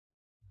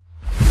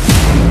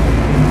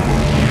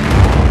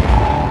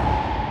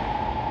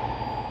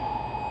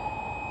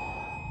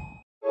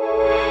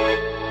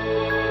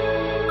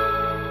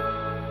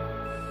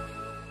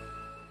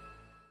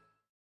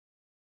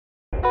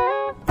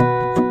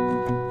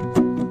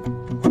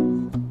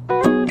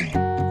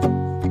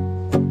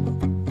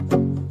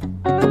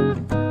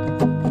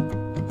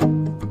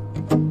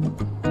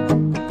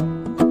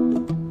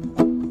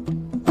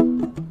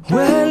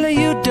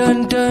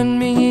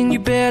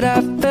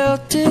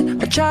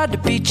tried to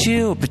be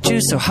chill, but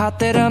you're so hot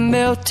that I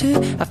melted.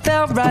 I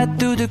fell right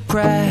through the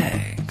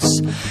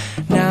cracks.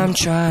 Now I'm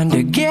trying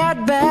to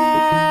get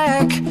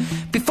back.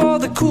 Before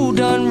the cool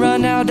done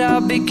run out,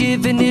 I'll be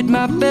giving it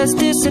my best.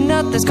 This and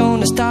nothing's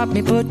gonna stop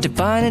me but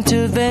divine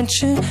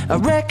intervention. I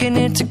reckon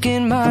it's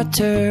again my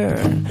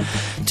turn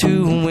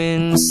to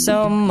win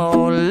some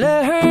or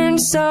learn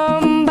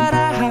some, but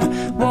I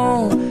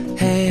won't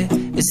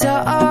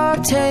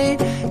hesitate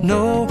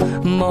no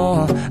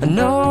more,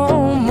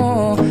 no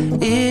more.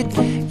 It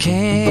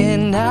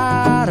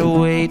cannot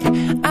wait.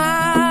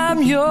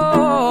 I'm yours.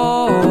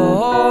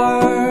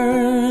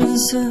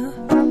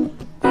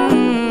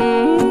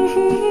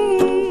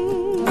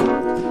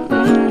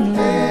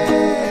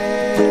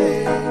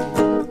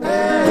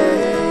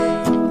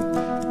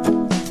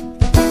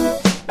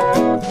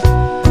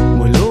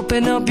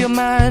 Open up your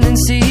mind and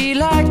see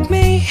like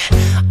me.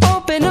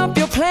 Open up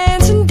your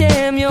plans and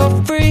damn,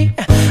 you're free.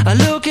 I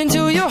look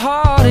into your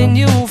heart and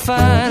you'll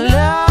find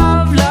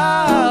love,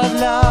 love,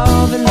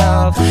 love, and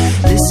love.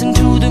 Listen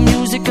to the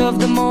music of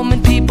the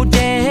moment, people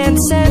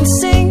dance and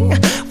sing.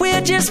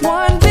 We're just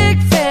one big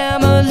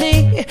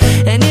family,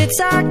 and it's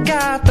our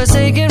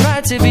God-forsaken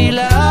right to be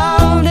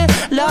loved.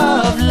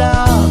 Love,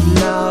 love,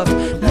 love,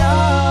 love.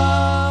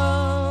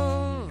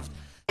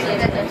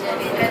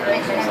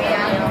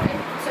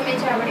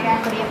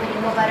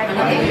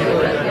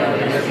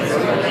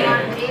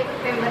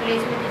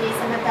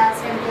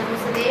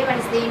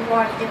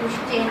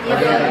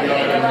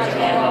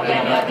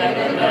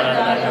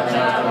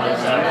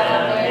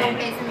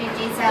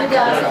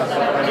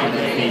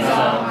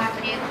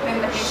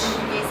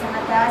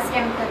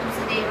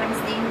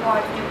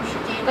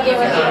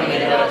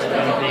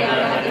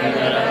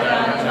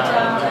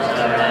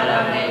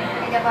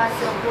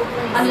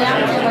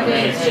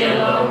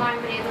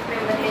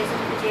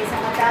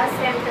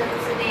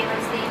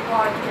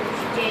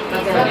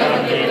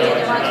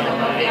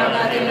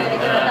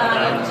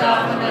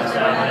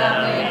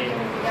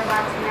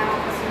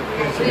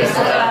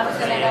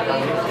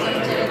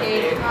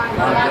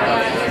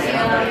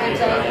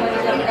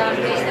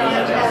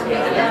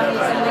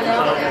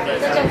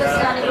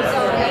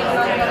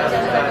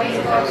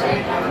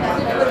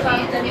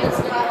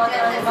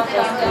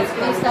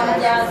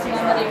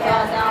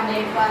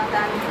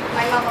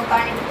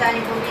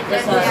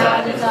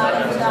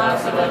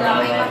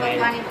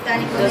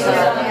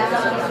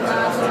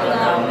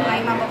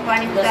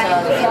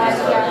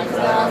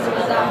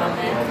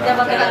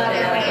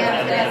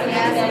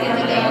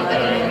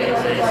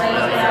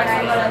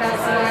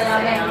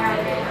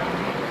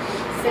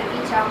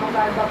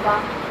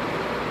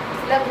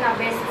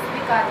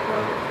 स्वीकार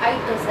करून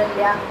आईतो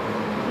सल्ल्या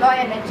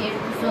लॉयलाचेर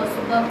तुजो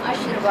सुगम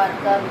आशीर्वाद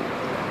कर.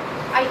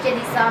 आयच्या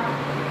दिसा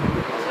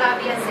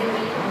श्राव्य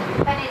संगी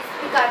ताणें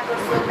स्वीकार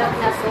करचो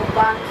लग्नाचो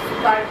बांद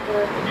सुपाळ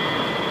कर.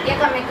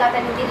 एकामेका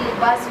ताणें दिल्ली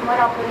भास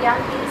मरा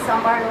पर्यंत ती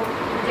सांबाळून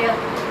तुजे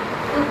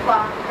कृपा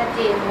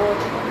ताचेर व्हर.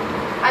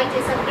 आयचे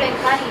सगळे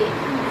कार्य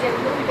तुजे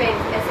कृपेन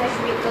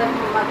यशस्वी कर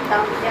म्हूण मागता.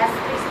 त्या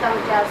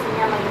क्रिस्तांच्या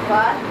सुन्या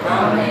मालिकार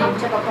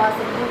आमच्या बापा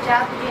सगळ्यांच्या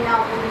तुजें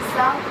नांव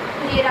पुलिसा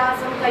तुजी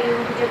रास आमकां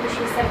येवन तुजे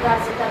कुशी सरकार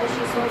जाता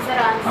तशी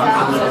संवसारांत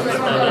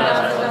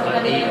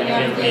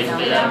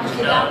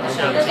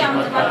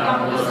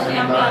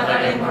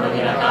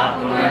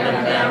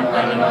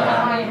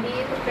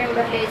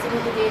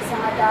तुजे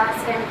समाधान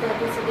स्नेह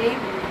तुझे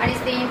आणि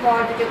स्नेह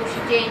पॉट तुझे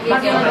कुशीचे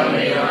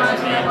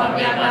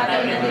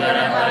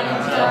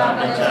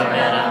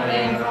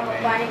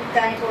पाणी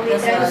तानी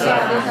पवित्र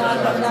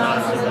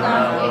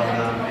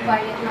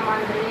पायत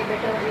नमांद्री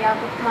बेटोरिया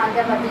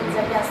मांद्या बदल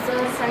जात्या सर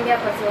संध्या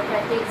पासून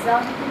प्रत्येक जाव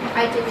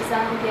आयच्या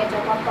दिसान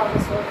उद्याच्या पप्पा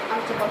बसोत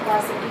आमच्या पप्पा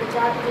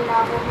सगळीच्या तुझी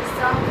नाव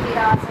पुलिसा तुजी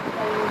रास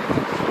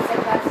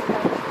सरकार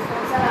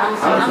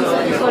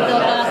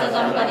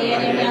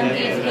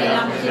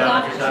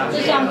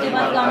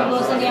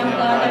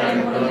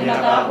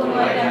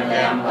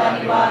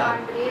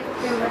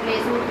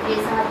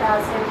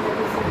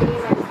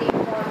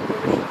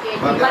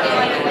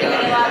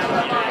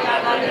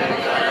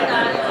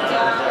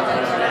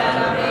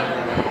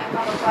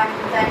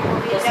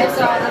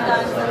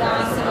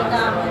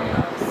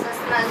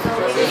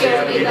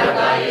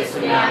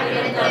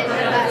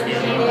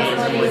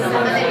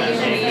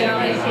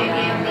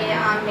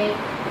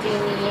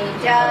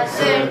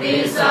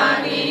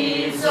Servisani,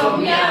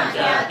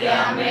 somniacha te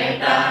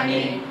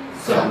ametani,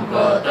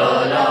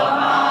 sompotolo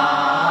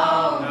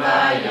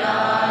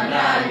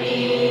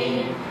gayanani.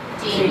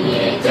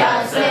 Ciniecha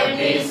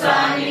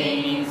servisani,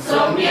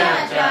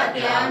 somniacha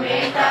te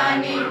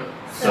ametani,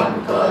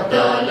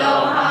 sompotolo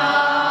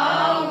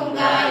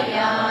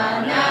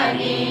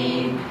gayanani.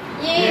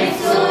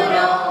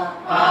 Yesuro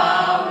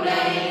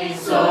paulei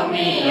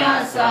somia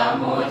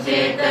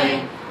samujetai,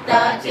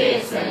 tace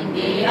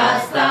sendi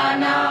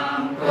astana.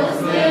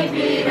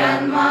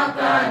 Biran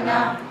makana,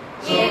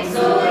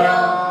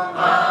 Yesuro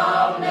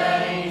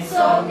paunai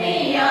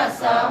somia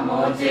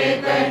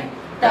samujetai,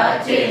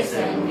 tace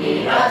sendi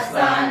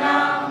astana,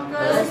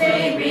 kesni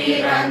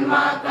biran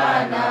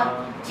makana,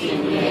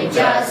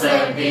 ciniecha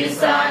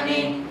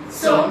serdisani,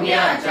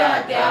 सोम्याच्या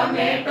त्या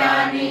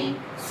मेटानी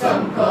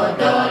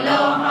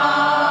समकोदोलो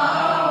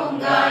हांव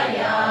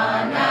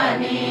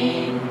गायानानी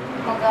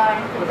मगान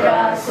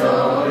पुत्रा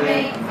सोळे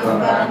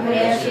अंगांकडे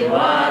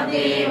आशीर्वाद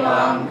देव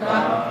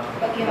आमकां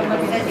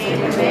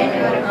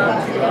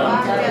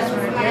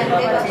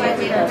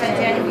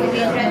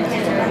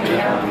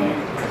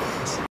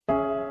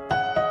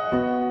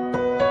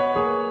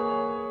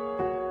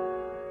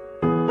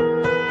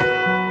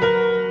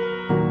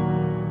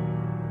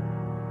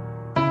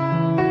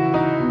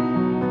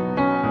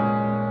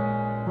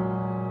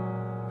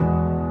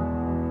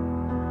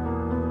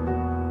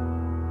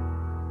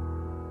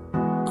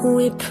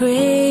We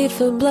pray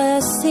for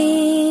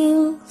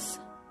blessings,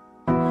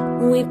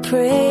 we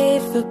pray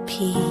for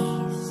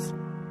peace,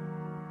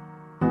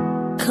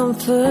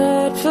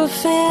 comfort for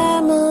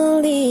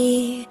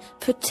family,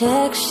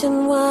 protection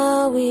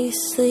while we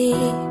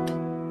sleep.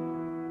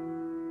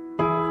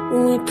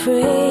 We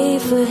pray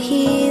for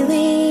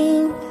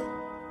healing,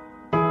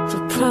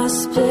 for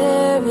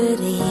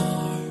prosperity.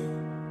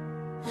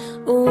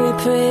 We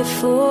pray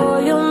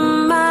for your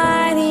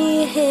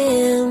mighty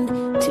hand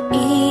to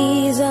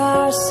ease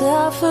our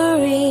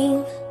suffering.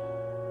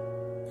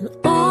 And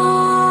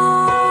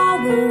all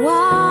the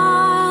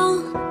while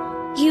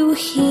you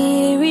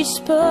hear each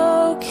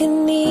spoken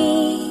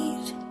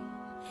need.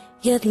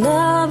 Yet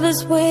love is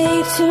way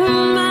too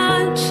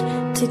much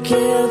to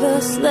give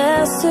us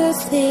lesser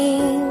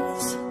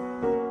things.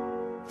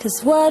 'Cause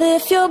what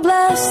if your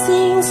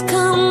blessings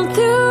come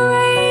through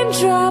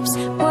raindrops?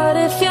 What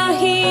if your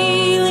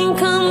healing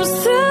comes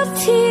through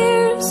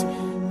tears?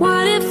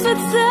 What if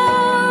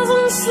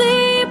 1,000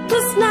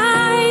 sleepless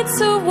nights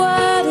are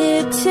what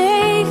it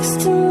takes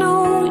to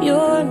know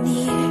you're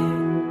near?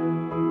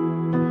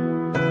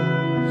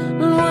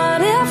 What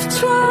if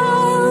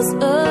trials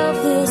of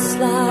this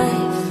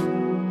life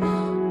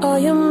are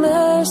your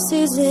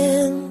mercies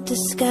in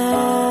disguise?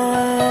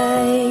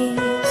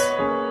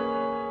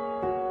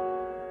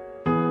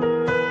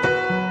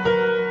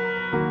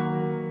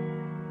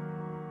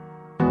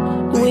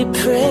 We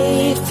pray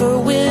for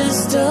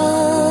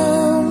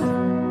wisdom,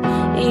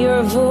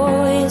 your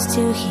voice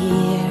to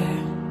hear.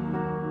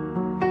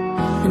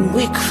 And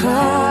we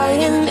cry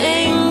in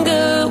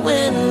anger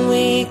when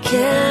we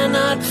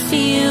cannot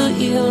feel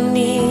you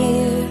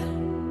near.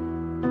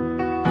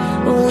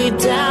 We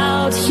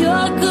doubt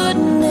your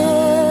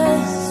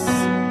goodness,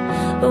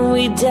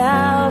 we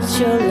doubt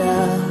your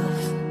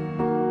love,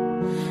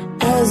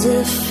 as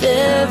if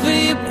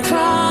every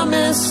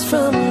promise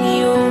from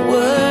your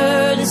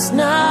word is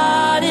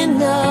not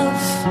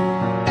enough.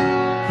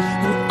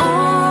 And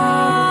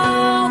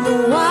all the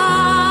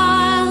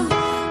while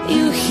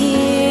you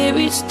hear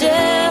each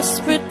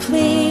desperate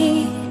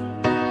plea,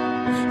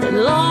 and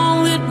long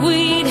that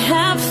we'd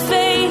have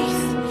faith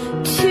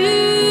to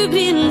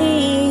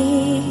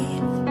believe.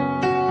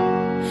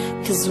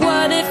 'Cause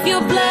what if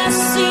your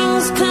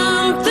blessings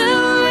come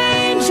through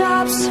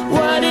raindrops?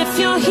 What if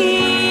your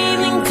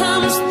healing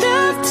comes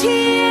through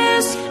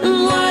tears? And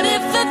what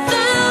if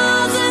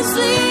 1,000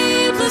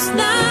 sleepless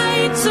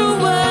nights are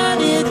what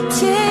it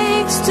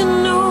takes to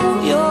know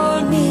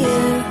you're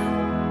near?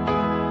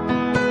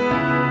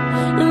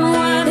 And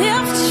what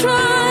if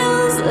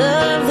trials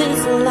of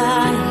this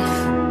life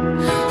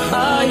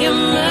are your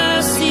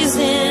mercies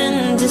in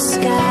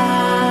disguise?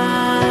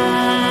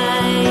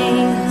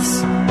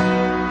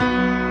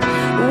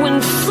 When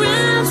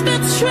friends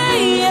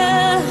betray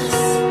us,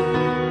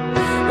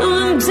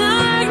 when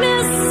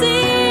darkness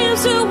seems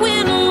to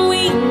win,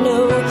 we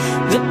know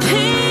the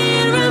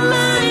pain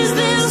reminds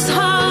this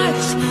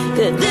heart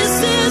that this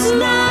is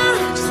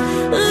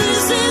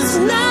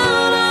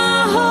not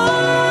our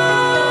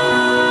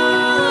home.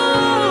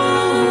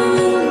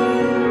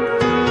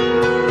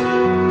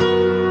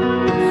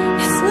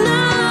 It's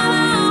not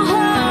our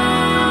home.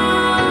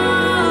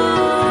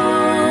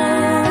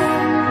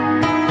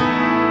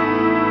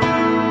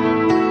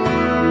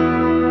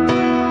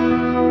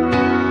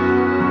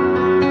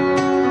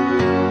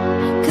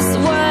 'Cause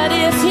what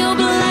if your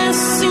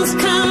blessings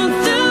come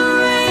through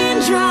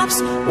raindrops?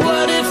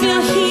 What if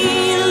your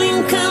healing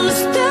comes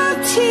through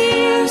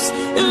tears?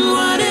 And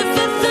what if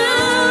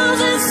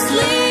 1,000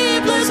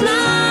 sleepless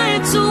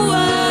nights are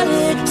what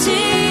it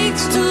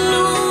takes to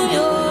know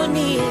you're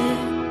near?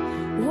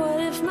 What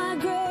if my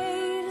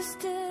greatest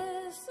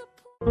disappointment?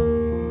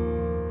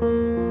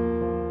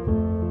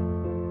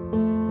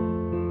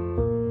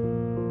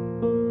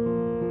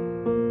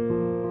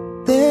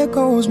 There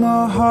goes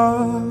my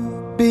heart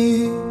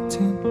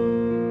beating,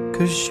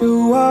 'cause you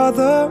are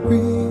the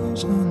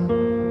reason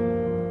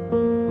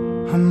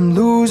I'm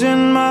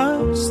losing my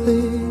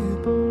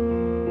sleep.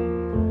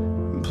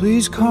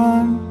 Please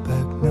come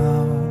back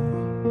now.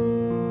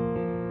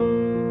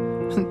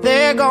 And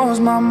there goes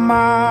my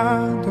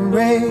mind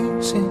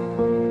racing,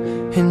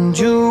 and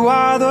you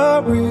are the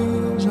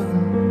reason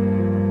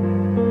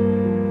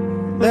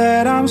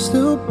that I'm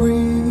still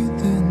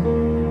breathing.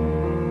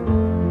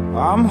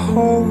 I'm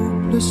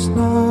hopeless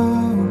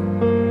now.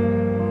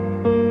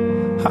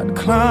 I'd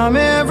climb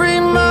every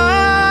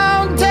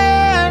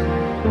mountain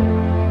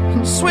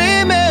and swim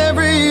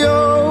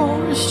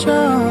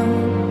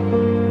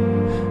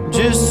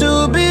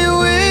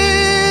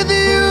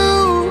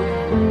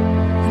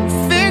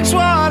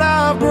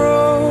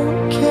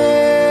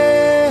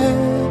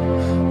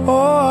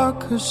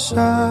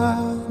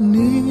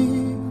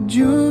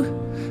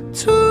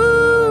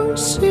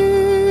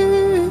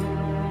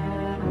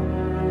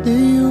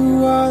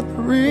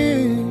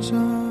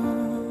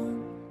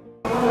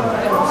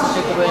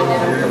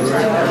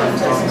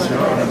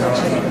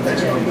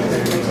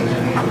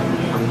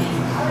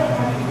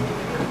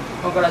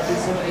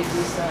so it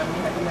is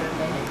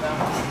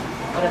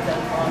परतन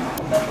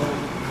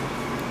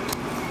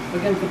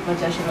बघन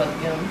कृपाचे आशीर्वाद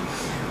घेऊन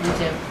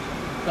म्हणजे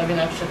नवीन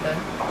अक्षता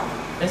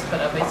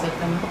रेस्परा पैसे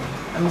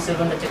आम्ही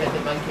सर्वांच्या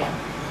खातीर मागया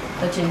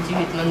तांची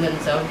गीत नंदन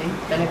जावली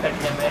ताणे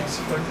फाटल्या बॅट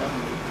सपोर्ट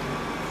जावली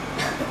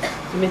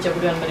तुमच्या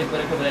फुड्यान बरी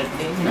बरी खबर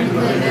येतली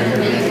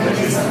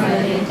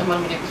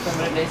आम्हाला बरी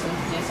खबर द्यायचं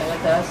जे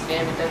सांगता श्री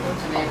आम्ही त्यातून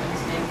सुद्धा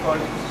श्री फॉल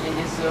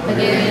चेंजेस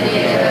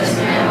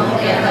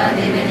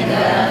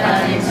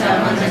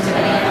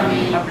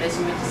आपल्या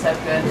सुमेची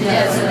साखर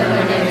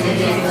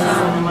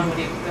आम्हाला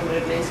बरी खबर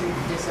द्यायचं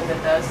जे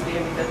सांगता श्री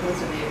आम्ही त्यातून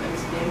सुद्धा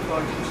Shri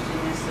fall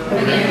changes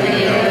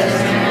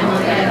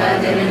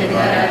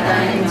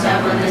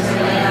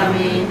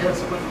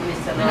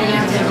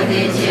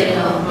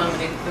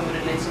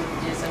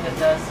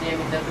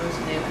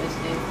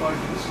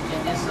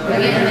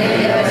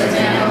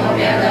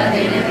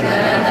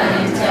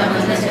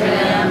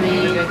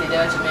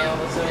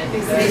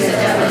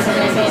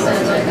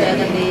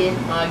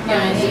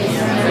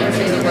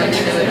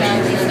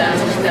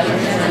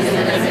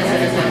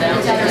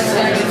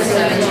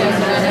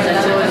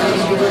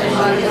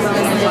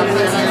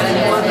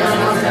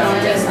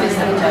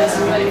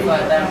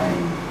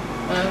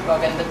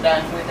Bagan the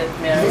dance with the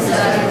mirror.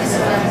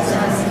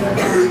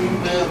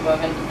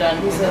 Bagan the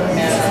dance with the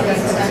mirror.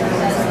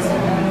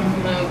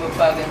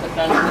 Bagan the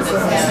dance with the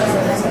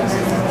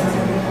mirror.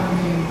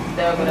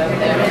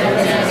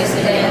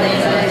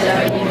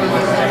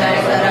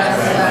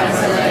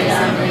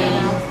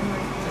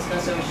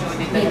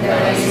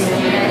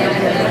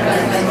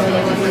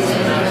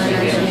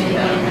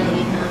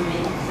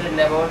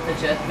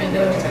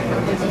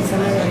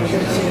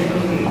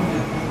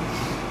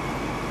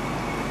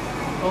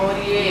 और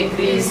ये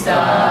क्रिस्ता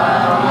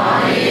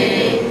माये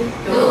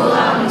तू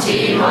आमची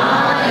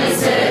माय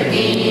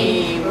सगळी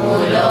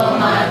बोलो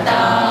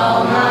माता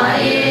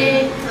माये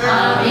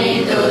आम्ही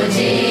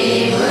तुझी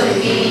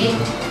भुरगी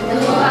तू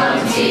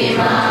आमची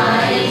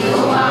माय तू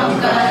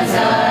आमकां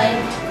जाय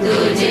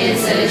तुजे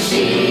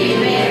सशी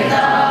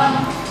मेळटा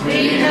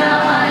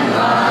विणान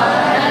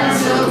वारान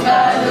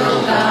सुखा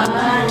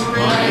दुखान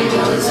माय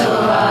तुजो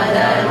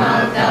आदार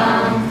मागता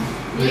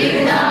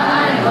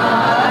विणान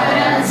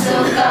वारान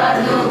सुखा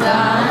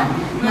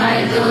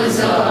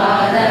तुझो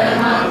आदर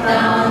मागता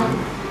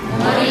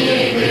मोरये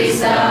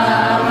क्रिस्ता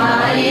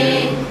माये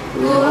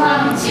तू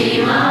आमची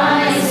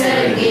माय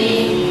सगळी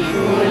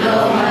बोलो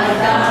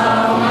माता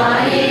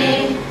माये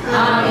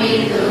आम्ही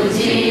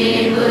तुझी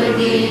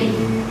भुरगी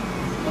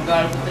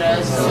मंगळ पुत्र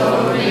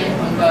सोडे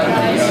मंगळ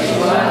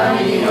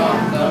देवानी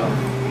आमकां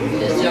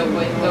जग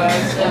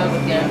वैताळच्या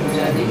भुरग्यांक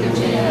तुज्या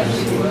दिवचे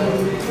आशीर्वाद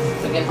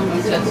सगळ्या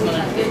तुमच्याच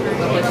मनात ते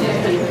बाबाचे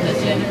आणि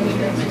पुताचे आणि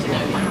पुताचे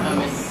नावे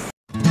आमेन.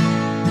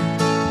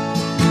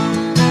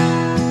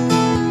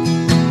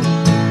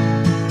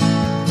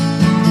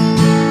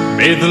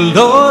 May the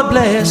Lord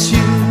bless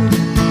you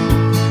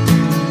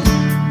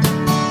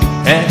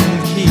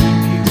and keep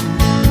you.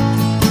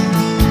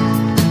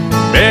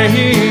 May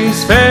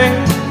His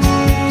face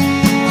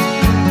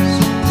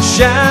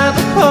shine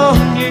upon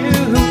you.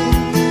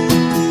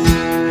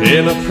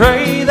 And I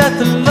pray that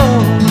the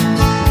Lord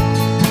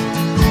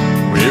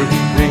will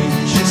be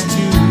gracious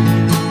to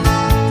you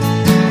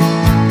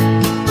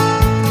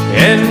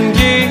and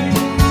give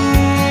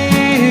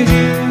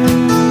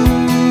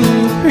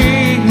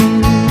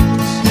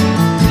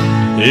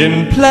in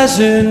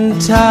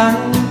pleasant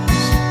times.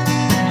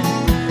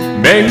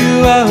 May you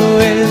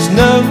always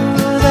know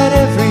that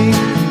every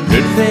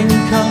good thing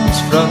comes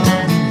from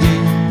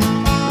Him.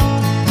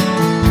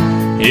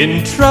 In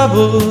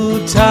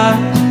troubled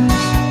times,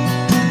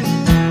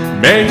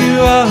 may you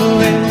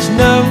always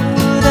know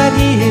that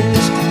He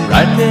is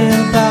right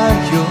there by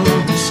your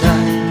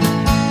side.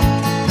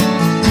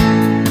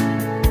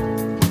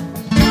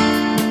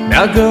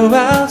 Now go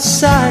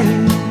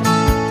outside,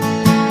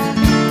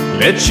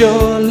 let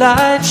your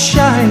light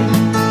shine,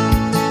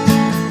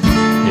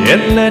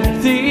 and let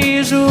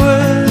these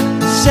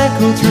words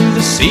echo through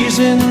the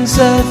seasons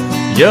of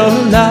your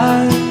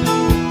life.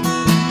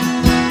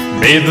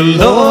 May the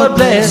Lord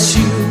bless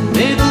you,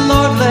 may the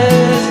Lord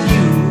bless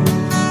you,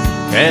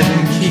 and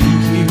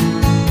keep you,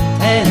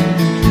 and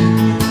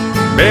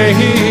may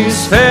His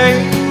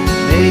face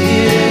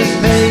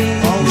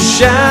always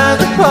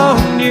shine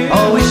upon you,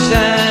 always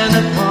shine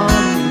upon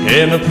you.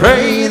 And I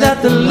pray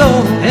that the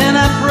Lord, and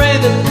I pray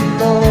that the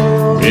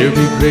Lord will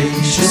be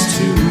gracious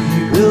to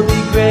you, will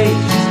be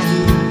gracious to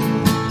you,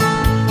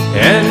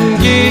 and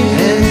give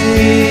you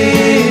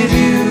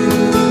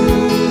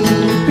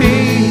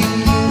peace.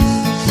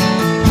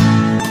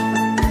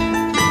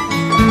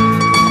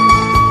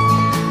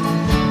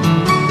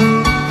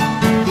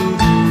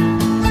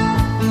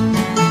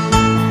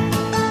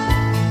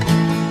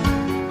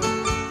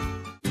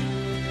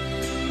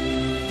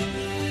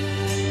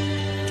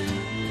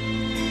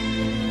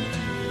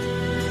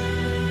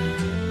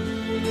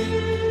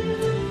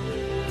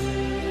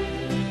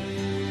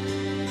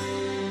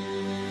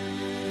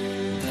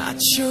 Not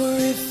sure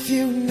if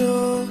you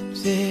know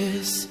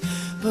this,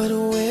 but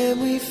when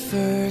we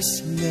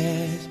first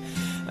met,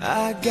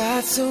 I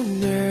got so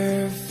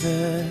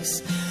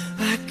nervous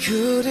I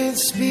couldn't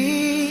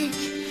speak.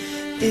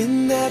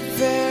 In that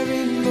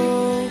very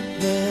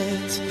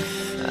moment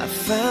I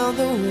found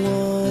the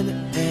one,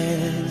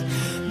 and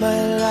my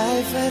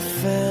life had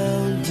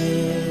found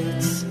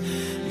its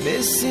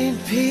missing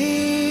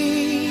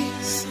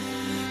piece.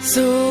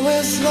 So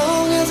as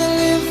long as I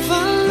live,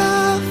 I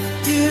love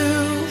you,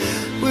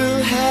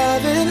 will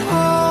have and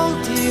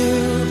hold you.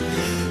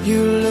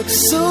 You look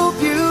so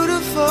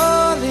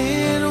beautiful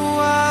in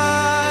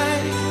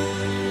white,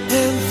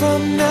 and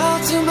from now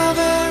to my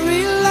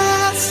very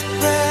last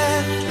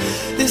breath,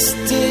 this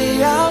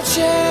day I'll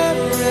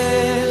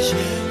cherish.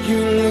 You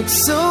look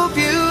so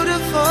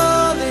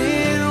beautiful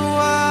in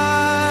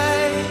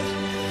white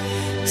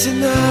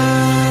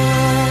tonight.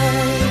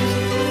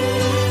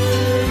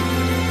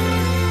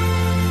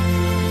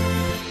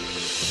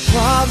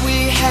 What we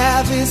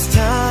have is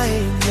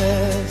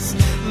timeless,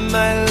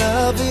 my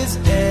love is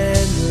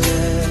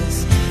endless,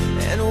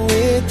 and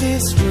with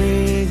this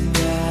ring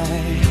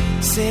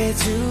I say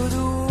to the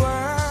world.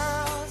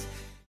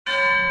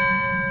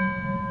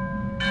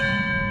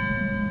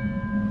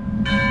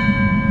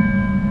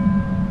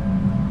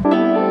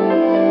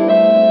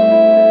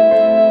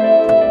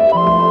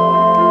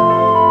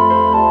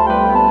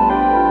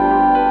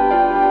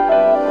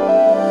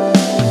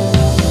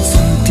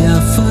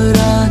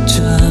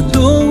 Faracha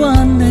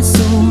doanne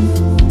son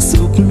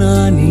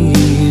supnani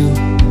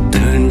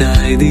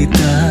thandai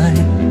ditai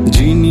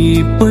jini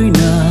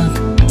poinak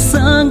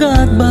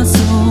sangat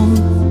basom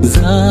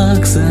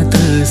zak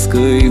satas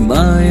koi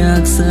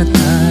mayak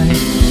satai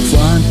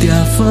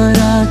Fantia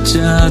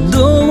faracha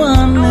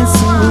doanne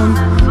son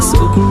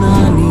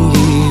supnani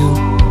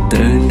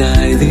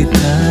thandai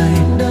ditai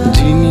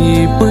jini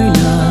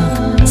poinak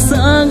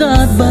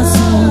sangat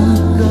basom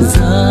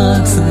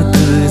zak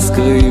satas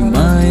koi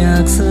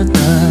mayak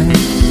satai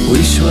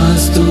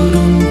Vishwas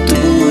turun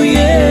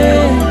tuye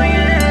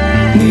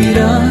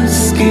niras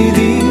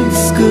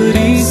kidis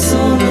kari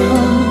sona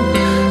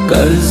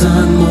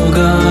karzan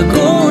moga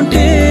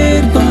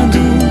konter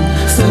padu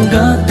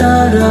sangata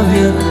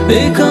ravya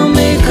ekam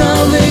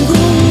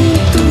vengun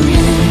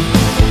tuye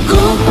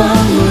gopa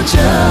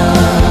moja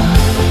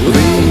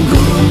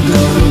vengun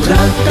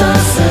drakta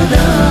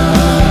sada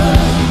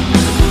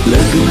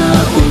lagna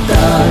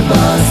utar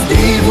bas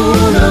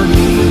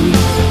devonami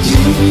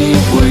jini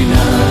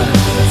poina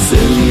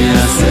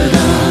selia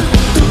sada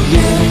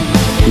tuye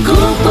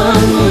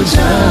gopan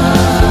moja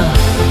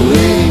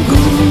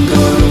vengun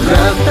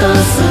drakta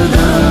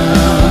sada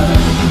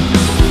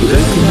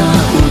lagna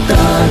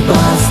utar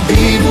bas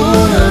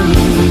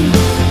devonami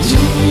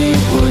jini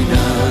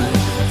poina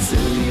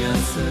selia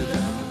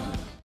sada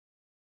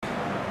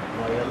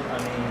Loyal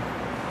आणि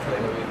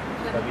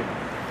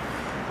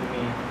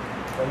तुम्ही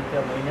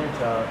कोणत्या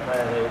महिन्याच्या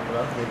कार्यालय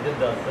उपरांत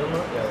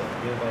विद्यार्थ्यांना या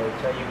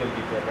देवबाईच्या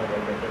इगलगीच्या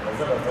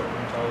हजर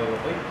तुमच्या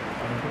वयोपै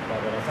आणि खूप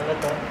बाजारा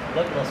सांगता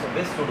लग्न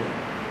बेस सोडून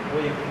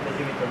वैयक्तिक तुमच्या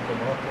जिविताचं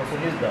महत्त्व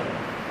समजदार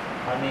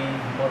आणि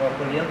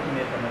मरापर्यंत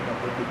तुम्ही एकामेका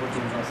प्रति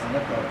गोष्टींना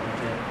सांगता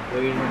तुमच्या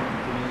वयीन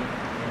तुम्ही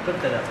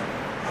करतल्या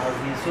आज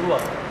ही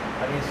सुरुवात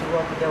आणि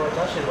सुरुवात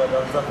देवाच्या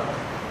आशीर्वादात जाता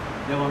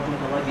देवान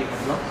तुमकां लागीं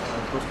घातला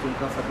तोच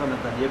तुमकां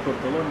सगळ्यांना हे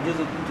करतलो आणि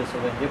जेजू तुमच्या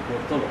सगळ्यांक हे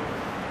करतलो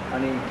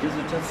आणि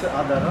जेजूच्याच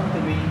आदारान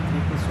तुम्ही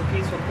एक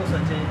सुखी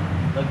संतोषाचें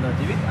लग्न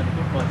जिवीत आणि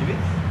कुटुंबा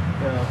जिवीत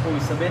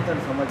पवित्र सभेंत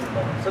आनी समाजीत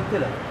बांदूंक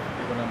शकतले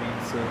देखून आमी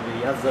सगळीं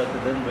ह्या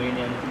धन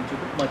भयणी आनी तुमच्या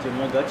कुटुंबाची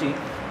मोगाची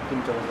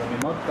तुमच्या वरवीं आमी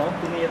मागता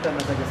तुमी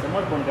एकामेकाचें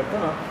समर्पण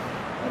करतना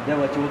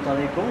देवाची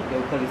उताळे करून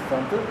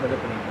एवखारिस्तांत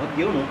घडपणी भाग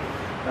घेवन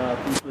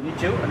तुमचो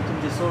निचेव आनी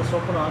तुमचे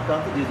स्वप्न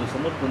आकांत जेजू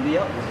समर्पण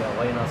दिया उद्या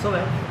वायना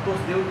सवय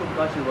तोच देव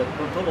तुमकां आशिर्वाद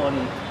करतलो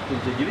आनी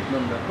तुमचें जिवीत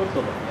नंद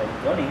करतलो ह्या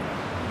उतरांनी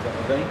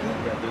गायकी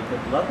या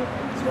देवतेक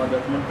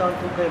स्वागत म्हणटा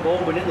तुमकां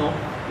भाव भयणीनो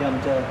हे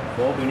आमच्या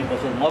भाव भयणी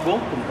पासून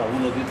मागोवंक तुमकां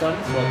उलो दिता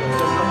आनी स्वागत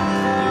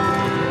करता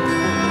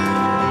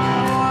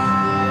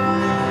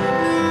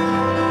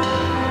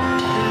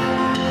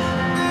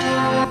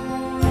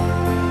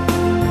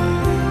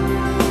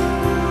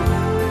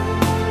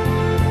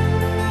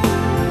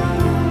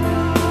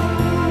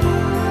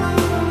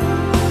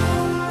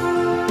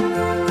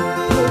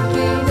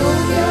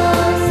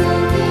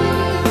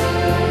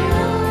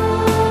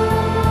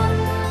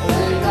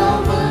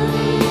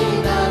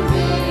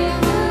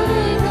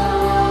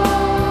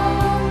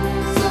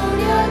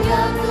Surya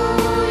jatuh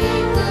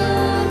ke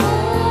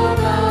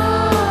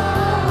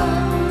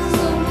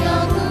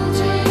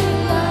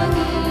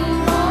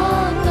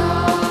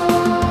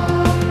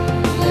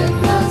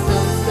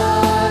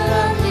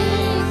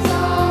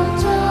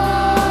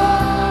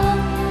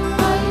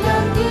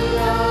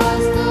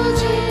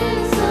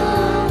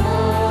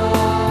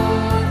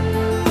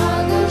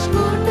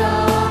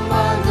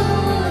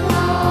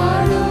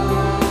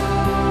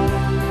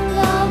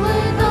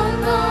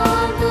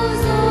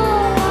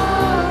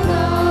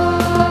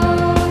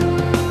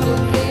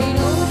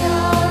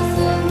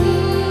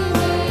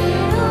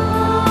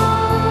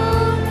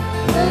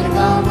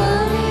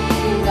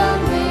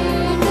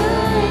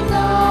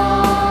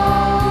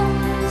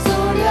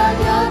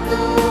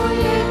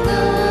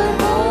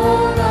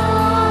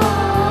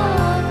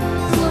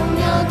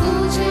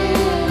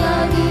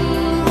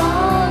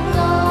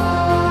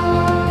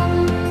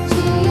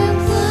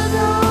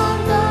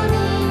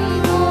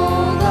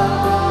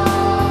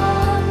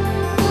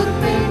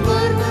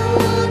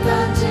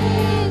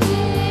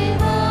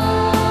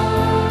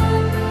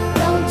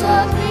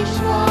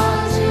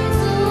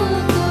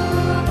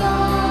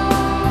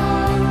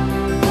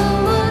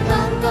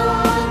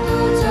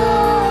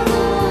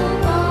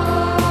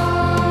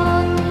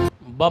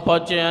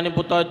बापाचे आणि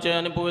पुताचे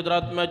आणि पवित्र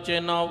आत्म्याचे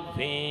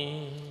नावे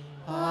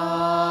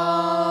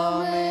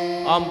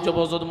आमच्या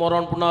बसत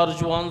मरण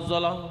पुनर्जीवन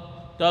झाला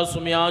त्या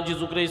सुम्या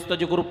जिजू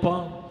ख्रिस्ताची कृपा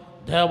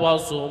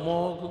देवासो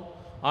मोग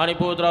आणि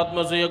पवित्र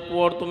आत्म्याचो एक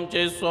वड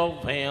तुमचे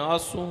सोवे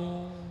आसूं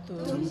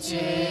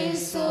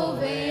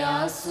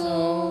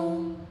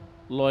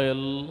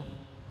लॉयल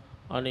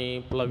आणि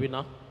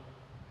फ्लाविना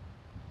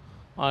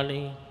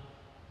आणि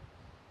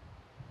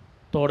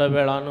थोड्या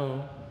वेळान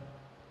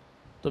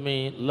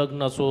तुम्ही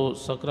लग्नाचो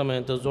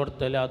सक्रामेंत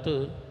जोडतल्यात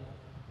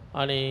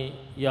आणि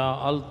या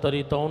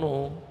आल्तरीतवन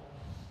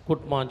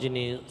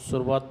कुटुंबांची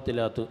सुरवात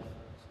केल्यात.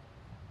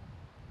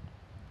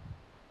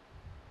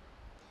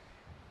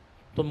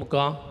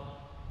 तुमकां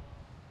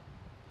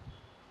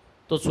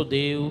तसो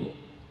देव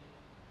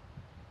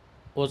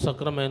हो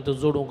सक्रामेंत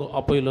जोडूंक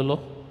आपयलेलो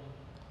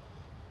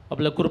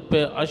आपल्या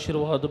कृपे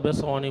आशिर्वाद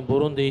बेसांवांनी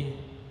भरून दी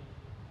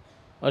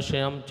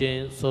अशें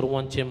आमचें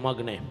सर्वांचें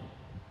मागणें.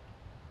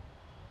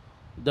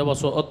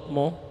 देवाचो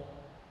आत्मो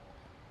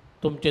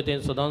तुमचें तें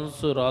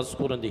सदांच रास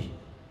करून दी.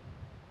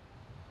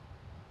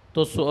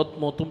 तसो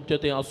आत्मो तुमचें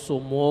तें आसो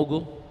मोग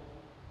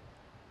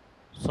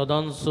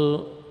सदांच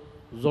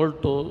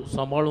जोडटो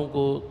सांबाळूंक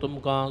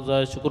तुमकां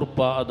जाय अशी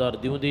कृपा आदार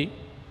दिवं दी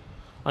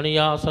आनी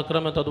ह्या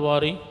सक्रामेंता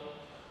द्वारे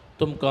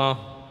तुमकां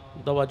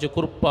देवाची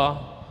कृपा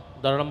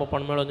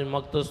दारणमपण मेळोवन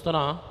मागता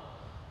आसतना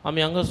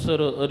आमी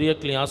हांगासर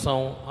अरियकलीं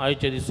आसांव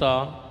आयच्या दिसा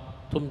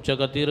तुमच्या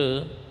खातीर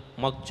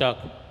मागच्याक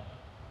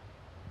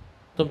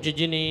तुमची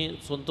जिणी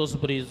संतोश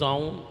बरी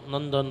जावं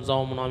नंदन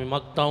जावं म्हणून आमी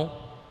मागता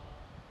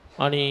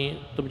आनी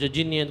तुमच्या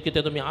जिणेंत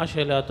कितें तुमी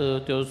आशेल्यात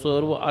त्यो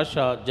सर्व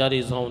आशा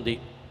जारी जावं दी.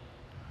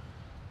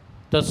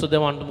 तस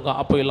देवान तुमकां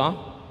आपयलां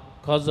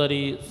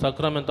खाजारी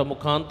सक्रामेंता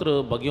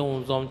मुखांत्र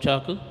भगेवूं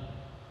जावच्याक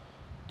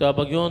त्या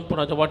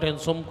भगवंतपणाच्या वाटेन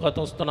समकात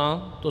आसतना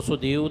तसो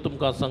देव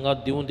तुमकां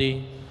संगात दिवं दी.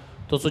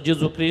 तसो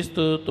जेजू क्रिस्त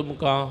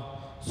तुमकां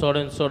चड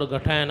चड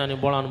घटायन आनी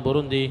बळान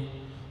भरून दी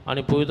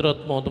आनी पवित्र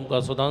आत्मो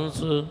तुमकां सदांच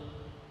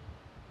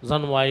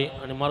जानवाय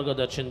आनी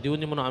मार्गदर्शन दिवं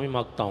दी म्हणून आमी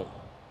मागता.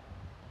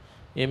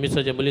 हे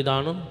मिसाचें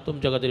बलिदान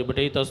तुमच्या खातीर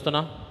भेटयत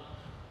आसतना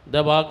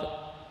देवाक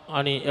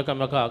आनी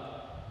एकामेकाक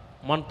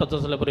मानतात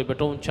जाल्यार बरें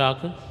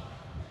भेटोवच्याक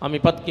आमी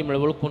पत्की मेळ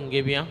वळखून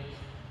घेवया.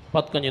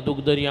 पत्कांचें दूख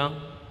दरया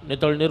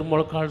नितळ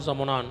निर्मळ काळजा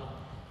मनान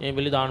हें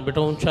बलिदान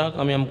भेटोवच्याक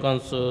आमी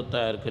आमकांच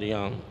तयार करया.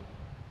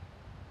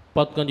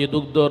 पत्कांचें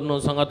दूख दरन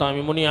सांगात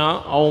आमी म्हणया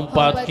हांव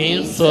पातकी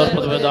स्वर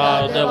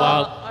पदवेदार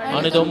देवाक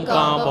आनी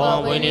तुमकां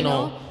भावां भयणीनो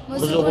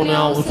म्हजो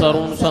गुन्या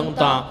उसारून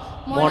सांगता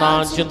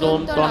मनान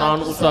चिंतून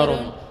तोंडान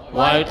उसारून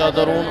वायट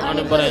धरून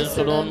आनी बरें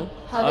सोडून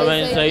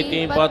हांवें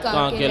जायतीं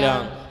पत्कां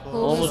केल्यात.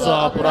 हो म्हजो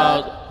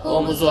अपराध हो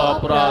म्हजो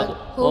अपराध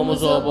हो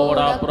म्हजो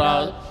बोवडा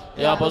अपराध.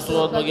 ह्या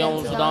पासून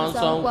भगेवूं सदांच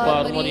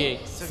उपकार मरी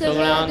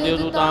सगळ्यां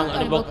देवदूतांक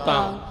आनी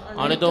भक्तांक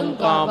आनी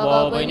तुमकां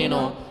भाव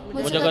भयणीनो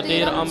म्हजे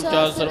खातीर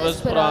आमच्या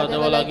सर्वेस्परा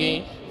देवा लागीं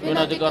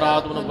विनंती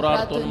करात म्हणून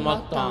प्रार्थून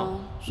मागता.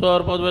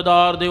 स्वर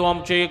पदवेदार देव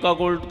आमचे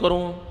एकाकुल्ट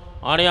करूं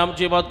आनी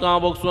आमची पत्कां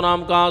बगसून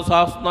आमकां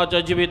सासनाच्या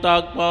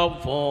जिविताक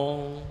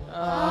पावों.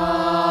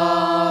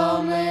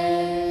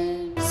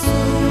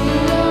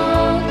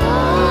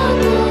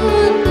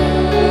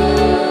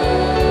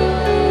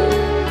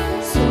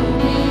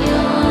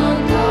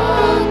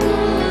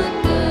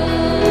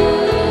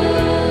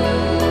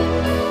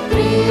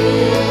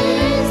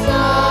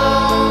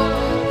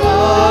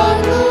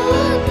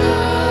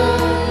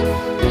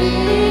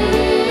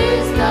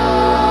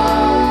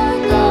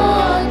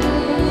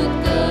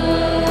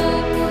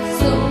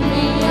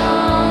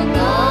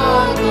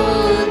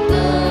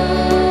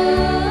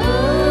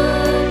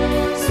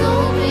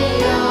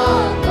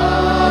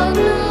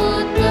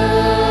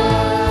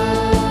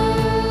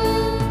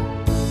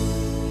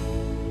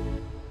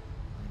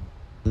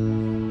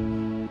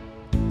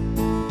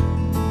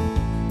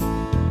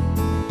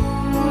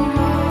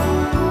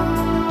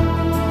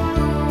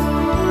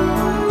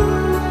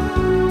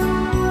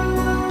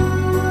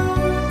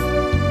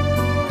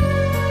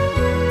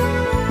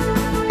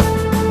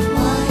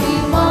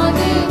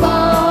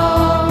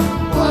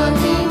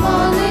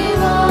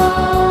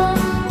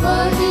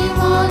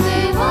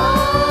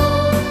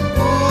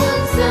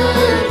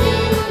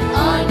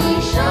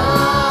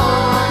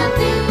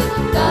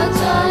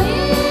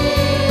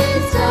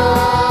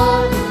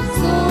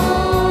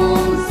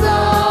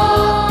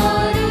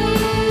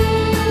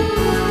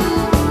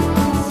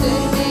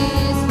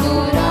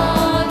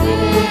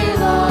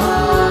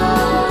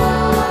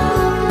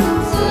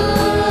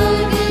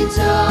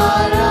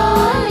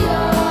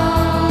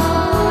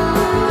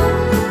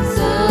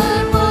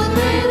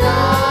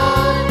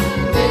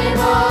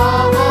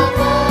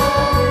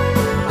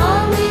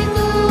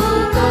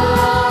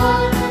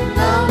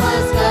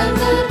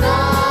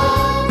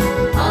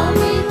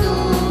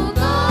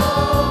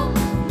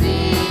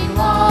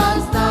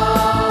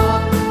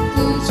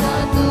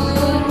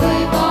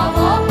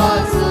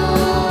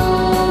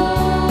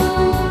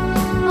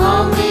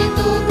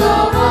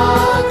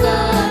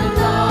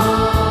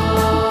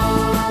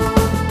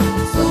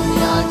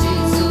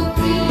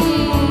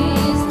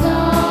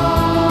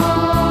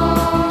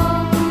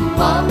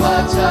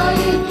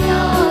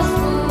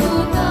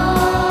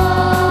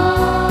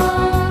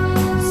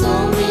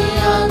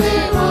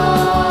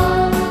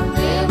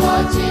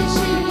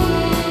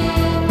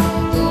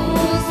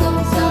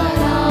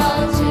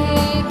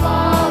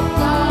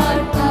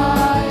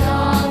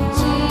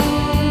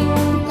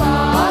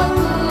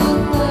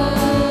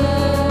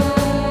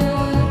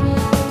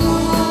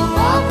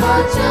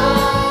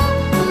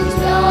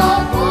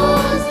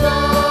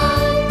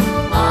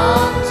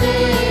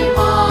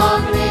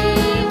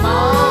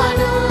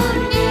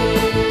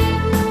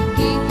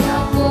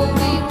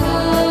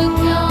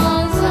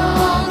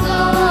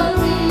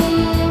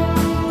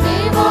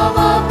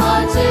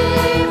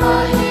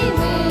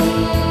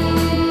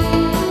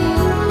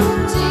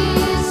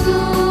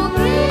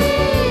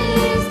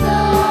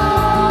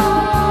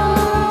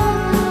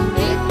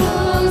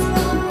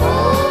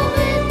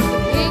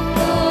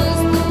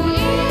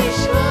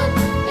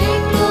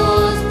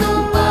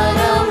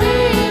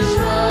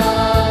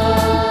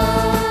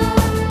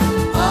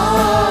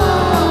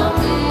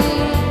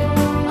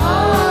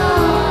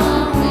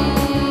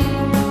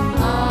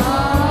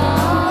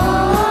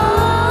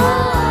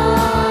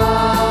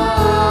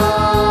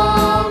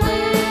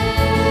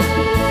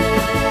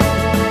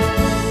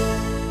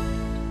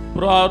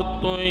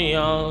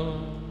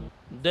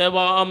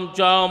 देवा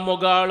आमच्या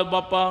मोगाळ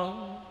बापा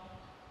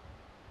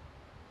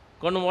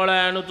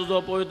कणवळ्यान तुजो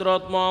पवित्र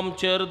आत्मा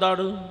आमचेर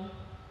धाड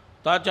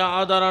ताच्या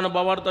आदारान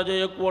भावार्थाचे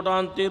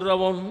एकवटान तीर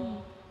रावन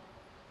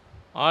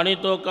आनी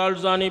तो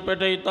काळजांनी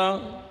पेटयता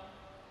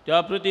त्या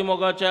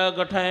प्रितीमोगाच्या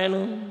गठायन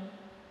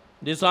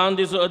दिसान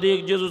दीस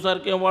अदीक जेजू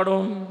सारकें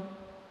वाडोवन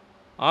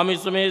आमी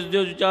समेज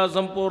जेजूच्या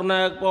संपूर्ण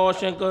एकपाव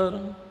कर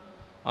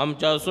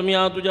आमच्या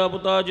सुमया तुज्या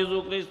पुता जेजू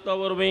क्रिस्ता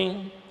वरवीं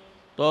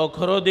तो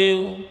खरो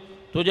देव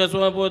तुजे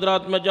स्वयं पवित्र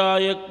आत्म्याच्या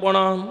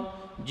एकपणान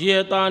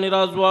जियेता आनी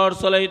राजवाड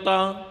चलयता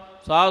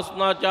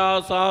सासनाच्या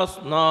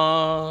सासना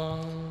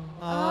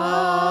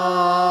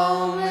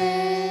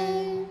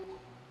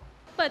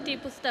पती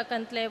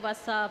पुस्तकांतले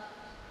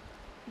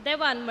वाचप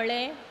देवान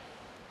म्हळें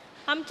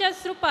आमच्या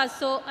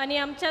सृपाचो आनी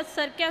आमच्या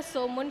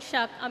सारक्याचो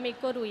मनशाक आमी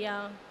करुया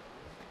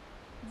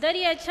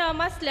दर्याच्या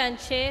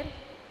मासल्यांचेर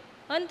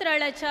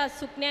अंतराळाच्या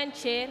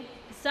सुकण्यांचेर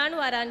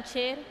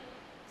जानवरांचेर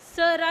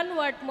सर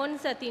रानवट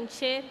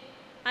मनजातींचेर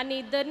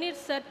आनी धरणीर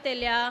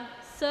सरतेल्या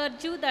सर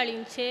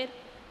जीवदाळींचेर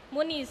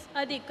मनीस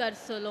अधिकार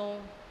चलो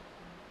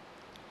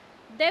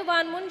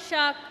देवान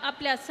मनशाक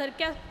आपल्या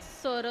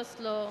सारक्याचो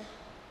रचलो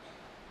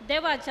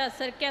देवाच्या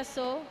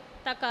सारक्याचो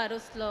ताका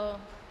रचलो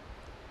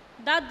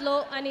दादलो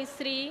आनी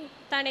स्त्री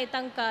ताणें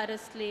तांकां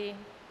रचली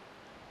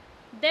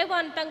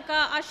देवान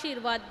तांकां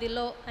आशिर्वाद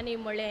दिलो आनी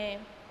म्हळें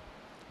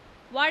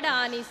वाडा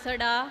आनी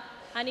सडा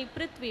आनी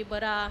पृथ्वी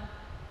बरा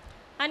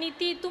आनी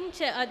ती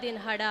तुमचे अधीन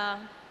हाडा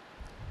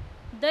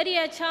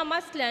दर्याच्या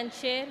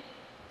मासल्यांचेर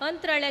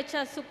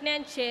अंतराळ्याच्या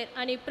सुकण्यांचेर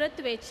आनी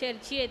पृथ्वेचेर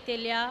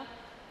जियेतेल्या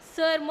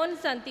सर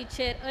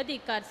मनशांतीचेर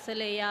अधिकार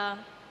चलया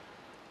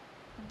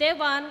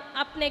देवान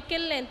आपणें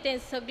केल्लें तें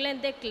सगळें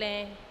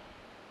देखलें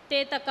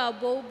तें ताका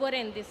भोव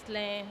बरें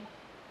दिसलें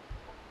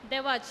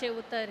देवाचें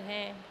उतर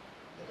हें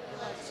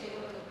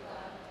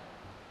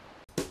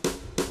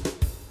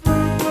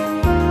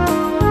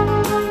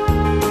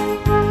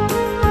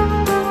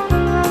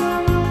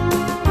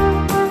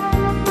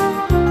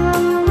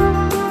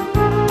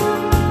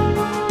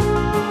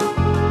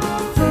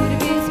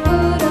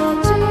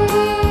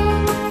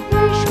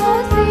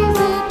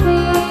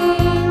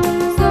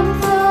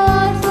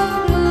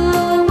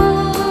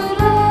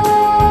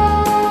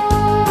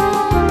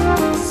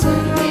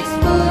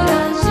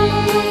सर्वेस्पराचे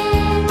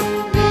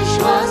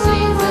विश्वासी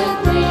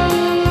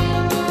जगणे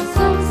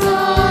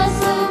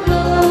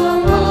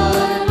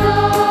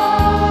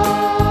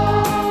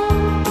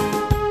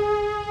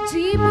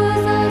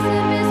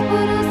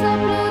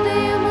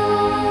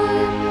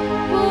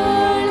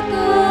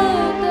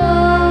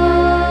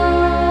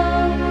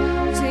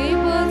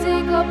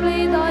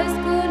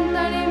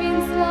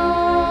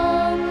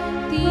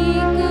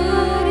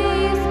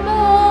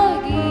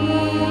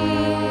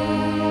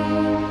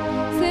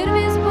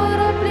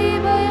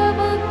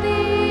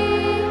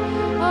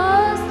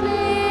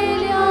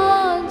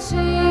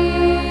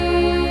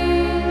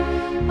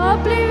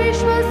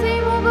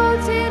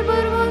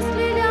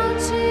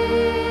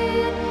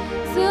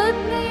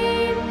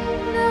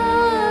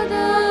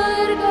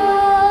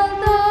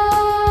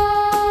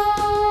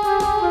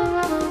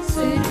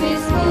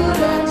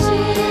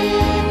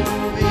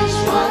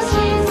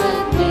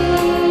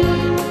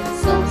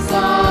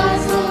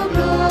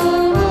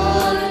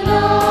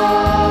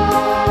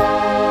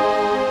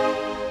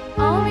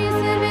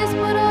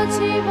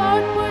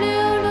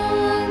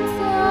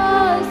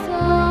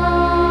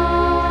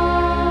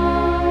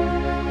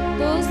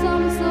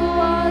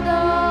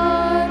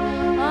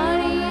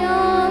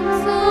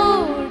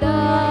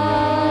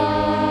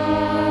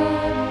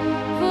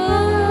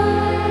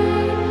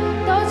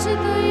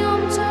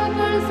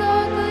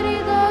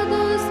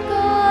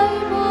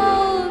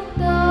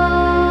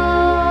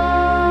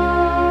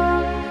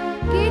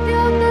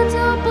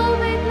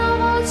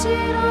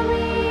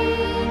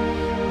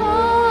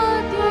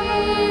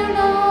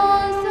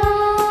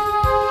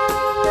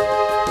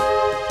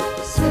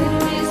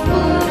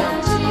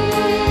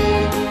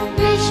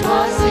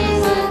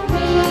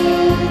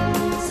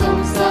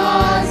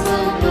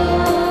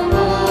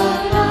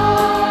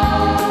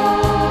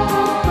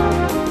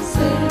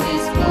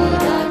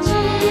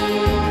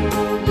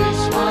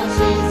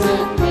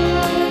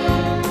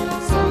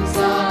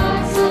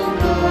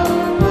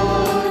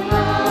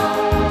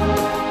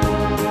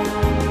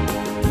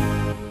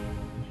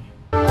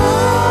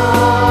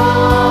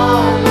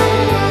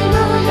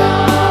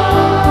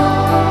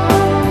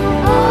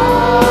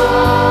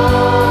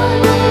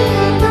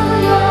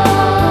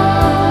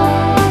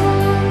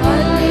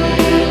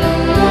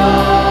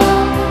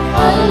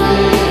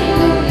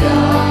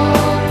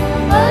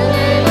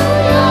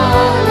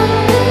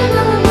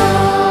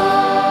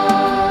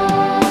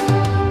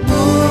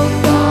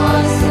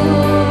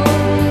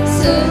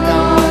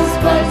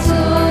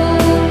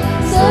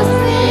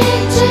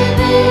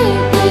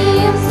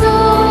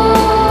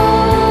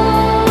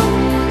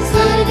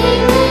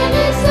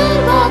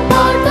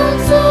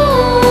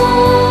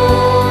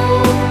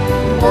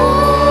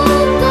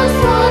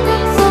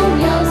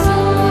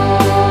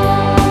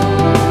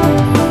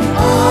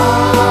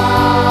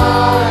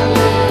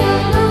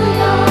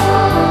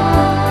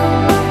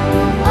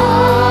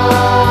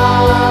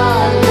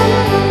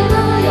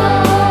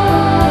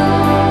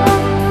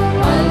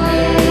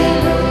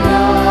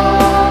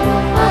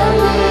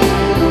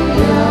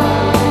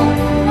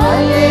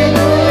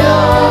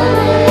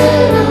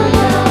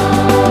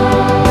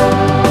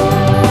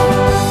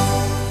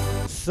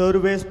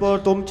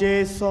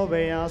तुमचे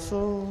सवय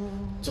आसो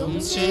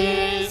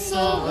तुमचे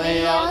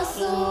सवय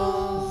आसो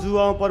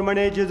जुवा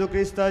प्रमाणे जेजू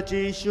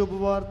क्रिस्ताची शुभ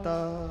वार्ता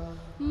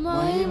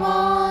महिमा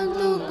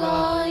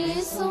तुका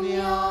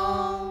येसुया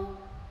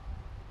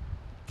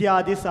त्या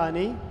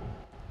दिसांनी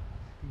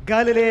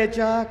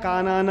गलिलेयाच्या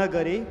काना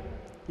नगरी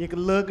एक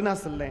लग्न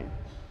आसलें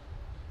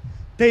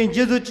थंय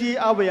जेजूची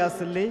आवय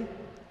आसली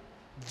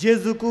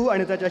जेजूकू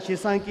आनी ताच्या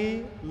शिसांकी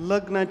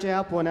लग्नाचें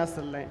आपोवन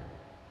आसलें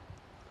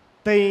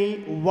थंय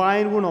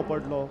वायन उणो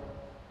पडलो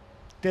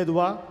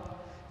तेदवा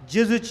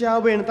जेजूच्या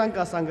आवयन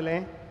तांकां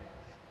सांगलें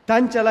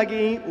तांच्या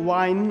लागीं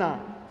वायन ना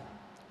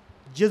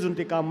जेजून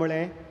तिका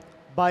म्हळें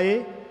बाये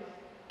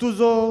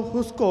तुजो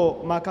हुस्को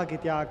म्हाका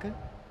कित्याक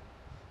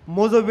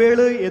म्हजो वेळ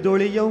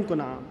येदोळी येवंक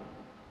ना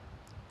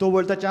तो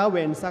वळ ताच्या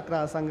आवयन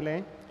साकरा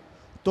सांगलें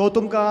तो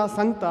तुमकां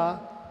सांगता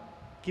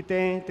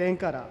कितें तें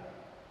करा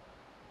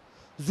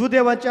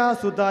जुदेवाच्या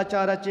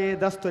सुदाचाराचे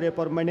दस्तुरे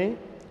प्रमाणे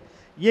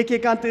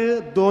एकेकांत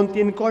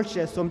 2-3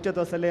 कोळशे सोमचे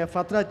तसले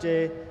फातराचे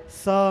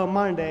 6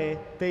 मांडे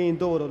थंय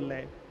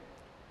दवरले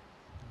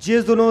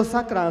जेजून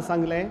साकरां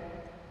सांगलें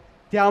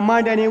त्या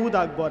मांड्यांनी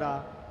उदक भरा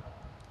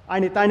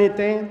आनी ताणें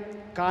तें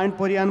काण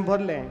पर्यान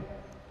भरलें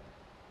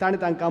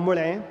ताणें तांकां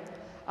म्हळें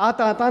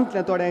आतां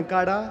तांतलें थोडें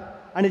काडा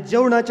आनी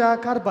जेवणाच्या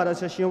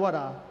कारबाराचें अशें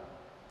व्हरा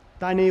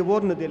ताणें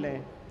व्हरून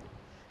दिलें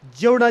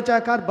जेवणाच्या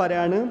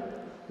कारबाऱ्यान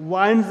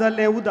वायन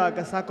जाल्लें उदक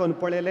साकोन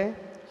पळयलें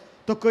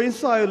तो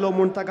खंयचो आयलो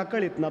म्हूण ताका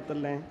कळीत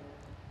नासलें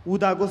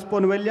उदक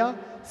घुस्पोवन व्हेल्ल्या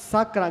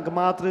साकरांक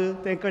मात्र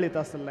तें कळीत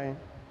आसलें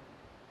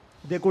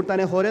देखून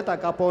ताणें होरें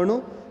ताका पळोवन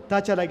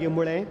ताच्या लागीं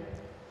म्हळें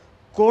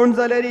कोण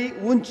जाल्यार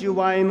उंची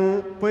वायन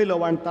पयलो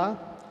वांडटा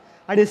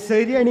आनी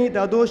सैरी आनी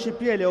दादोश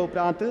पियेले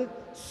उपरांत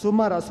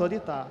सुमार असो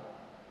दिता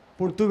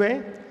पूण तुवें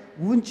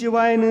उंची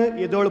वायन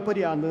येदोळ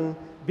पर्यान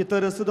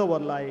भितर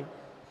दवरलाय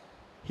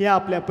हें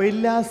आपल्या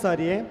पयल्या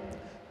सारये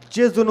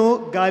जेजून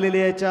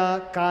गालिलेयाच्या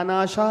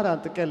काना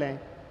शारांत केलें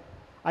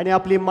आनी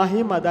आपली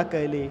माहिमा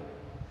दाखयली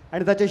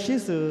आनी ताचे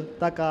शीस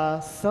ताका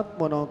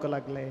सत मनोवंक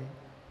लागले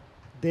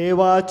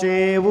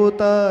देवाचे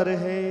उतर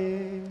हे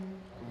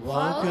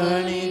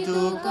वाकणी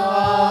तुका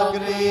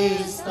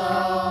क्रिस्ता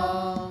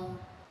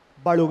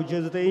बाळूक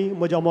जेजू थंय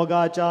म्हज्या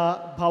मोगाच्या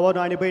भावानो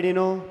आनी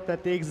भयणीनो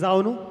प्रत्येक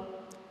जावन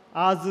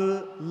आज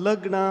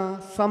लग्न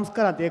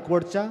संस्कारांत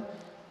एकवटच्या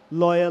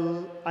लॉयल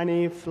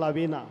आनी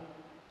फ्लाविना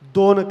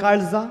 2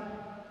 काळजां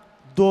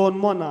 2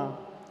 मोनां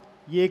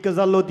एक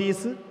जाल्लो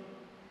दीस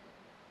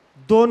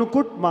 2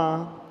 कुटुंबां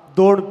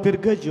 2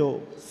 पिरगज्यो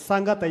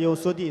सांगात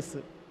येवचो दीस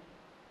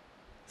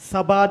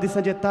सभा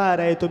दिसांचे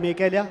तयारी तुमी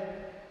केल्या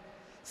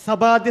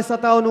सभा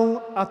दिसांत न्हू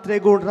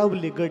आत्रेगूण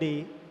रावल्ली घडी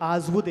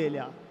आज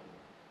उदेल्या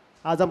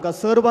आज आमकां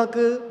सर्वांक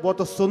हो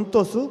तो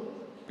संतोश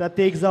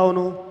प्रत्येक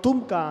जावन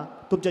तुमकां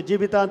तुमच्या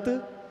जिवितांत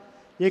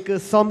एक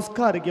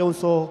संस्कार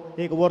घेवचो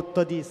एक वर्त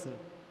दीस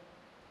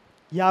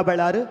ह्या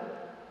वेळार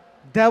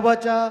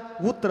देवाच्या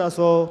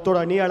उतराचो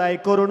थोडो नियाळाय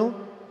करून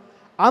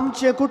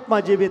आमचें कुटुंबा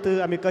जिवीत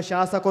आमी कशें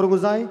आसा करूंक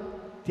जाय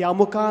त्या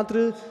मुखांत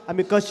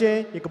आमी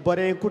कशें एक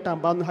बरें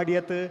कुटुंब बांदून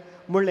हाडयेत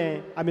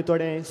म्हणलें आमी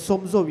थोडें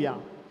समजोवया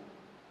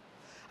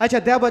आयच्या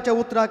देवाच्या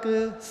उतराक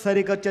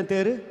सरी करचें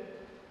तर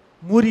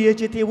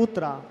मुरयेची ती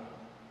उतरां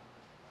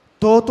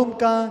तो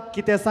तुमकां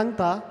कितें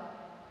सांगता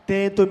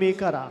तें तुमी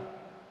करा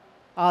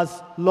आज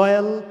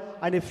लॉयल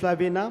आनी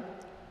फ्लाविना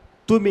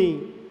तुमी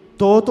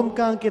तो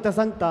तुमकां कितें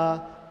सांगता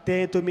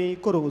तें तुमी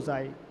करूंक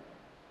जाय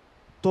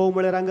तो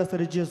म्हळ्यार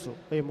हांगासर जेजू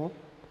पळय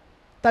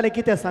ताणें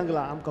कितें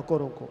सांगलां आमकां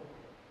करूंक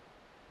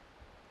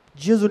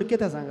जेजून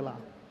कितें सांगलां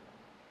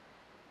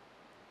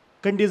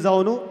खंडी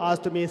जावन आज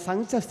तुमी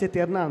सांगच्या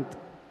स्थितीर नात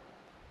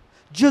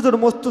जेजून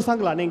मस्तू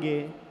सांगलां न्ही गे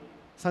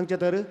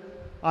सांगचें तर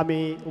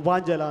आमी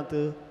वांजलांत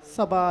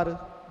साबार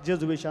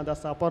जेजू विशयांत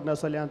आसा पोरण्या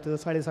चल्यांत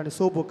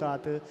 6.5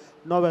 बुकांत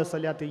 9व्या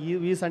चल्यांत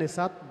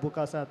 20.7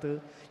 बुकां आसात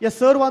ह्या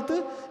सर्वांत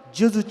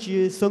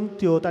जेजूची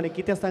संगत्यो ताणें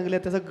कितें सांगलें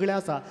तें सगळें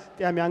आसा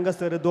तें आमी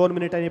हांगासर 2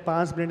 मिनटांनी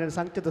 5 मिनटांनी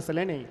सांगचें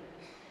तसलें न्ही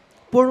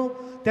पूण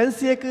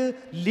तेंची एक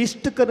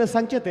लिस्ट करून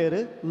सांगचें तर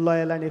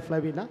लॉयल आनी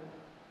फ्लाविना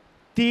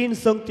 3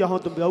 संगत्यो हांव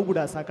तुमकां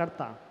उगडासा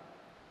काडटां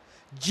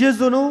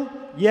जेजून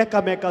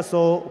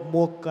एकामेकाचो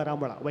मोग करा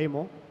म्हणा वय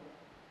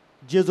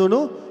जेजून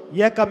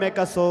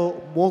एकामेकाचो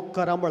मोग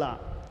करा म्हणा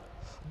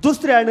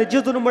दुसऱ्यान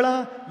जेजून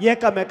म्हळा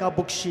एकामेका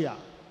बक्षिया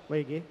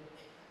वय गे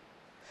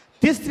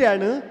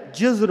तिसऱ्यान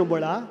जेजून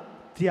म्हळा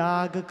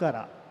त्याग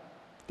करा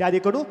त्या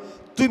देखून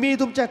तुमी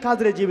तुमच्या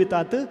काजरे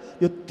जिवितांत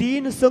ह्यो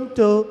 3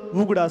 संगत्यो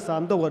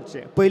उगडासान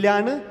दवरचे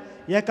पयल्यान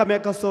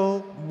एकामेकाचो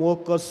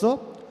मोग करचो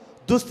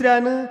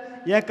दुसऱ्यान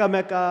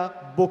एकामेका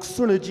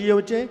बोगसून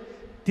जियेवचें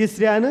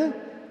तिसऱ्यान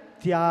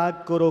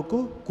त्याग करूंक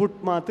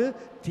कुटुंबांत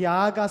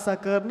त्याग आसा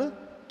करून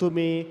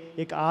तुमी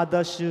एक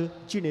आदर्श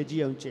जिणे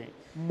जियेवचें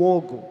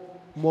मोग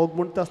मोग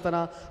म्हणटा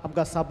आसतना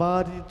आमकां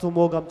साबारीचो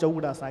मोग आमच्या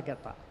उगडासा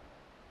घेता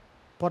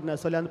पोरण्या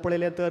चल्यान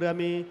पळयलें तर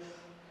आमी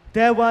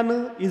देवान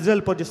इज्रायल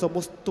प्रजेचो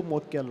मस्त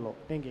मोग केल्लो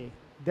तेंगे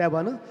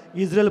देवान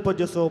इज्रायल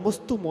प्रजेचो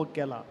मस्त मोग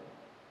केला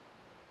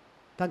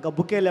तांकां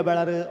भुकेल्या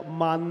वेळार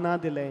मान्ना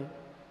दिलें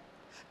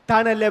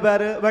ताणेल्या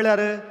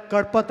वेळार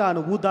कडपतान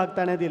उदक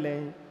ताणें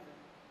दिलें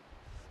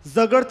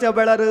झगडच्या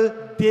वेळार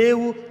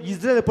देव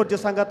इस्रायल परजे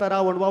सांगाता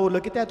रावण वावरलो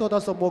की तो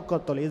तसो मोग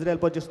करतलो. इस्रायल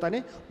परजे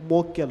ताणें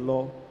मोग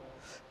केल्लो.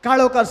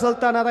 काळोखार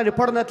चलतना ताणें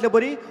पडनातले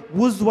बरी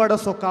उजवाड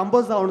असो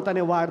कांबो जावन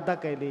ताणें वाट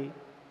दाखयली.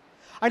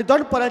 आनी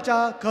दणपराच्या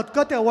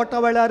खतखत्या वटा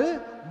वेळार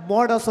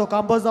मोड असो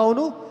कांबो जावन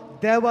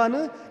देवान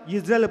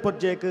इस्रायल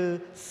परजेक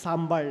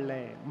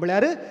सांबाळ्ळें.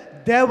 म्हळ्यार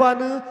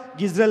देवान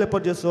इस्रायल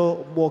परजेचो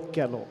मोग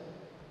केलो.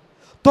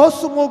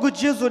 तोच मोग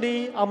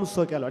जेजूनी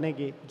आमचो केलो न्ही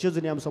गे.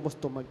 जेजूनी आमचो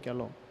मस्तो मोग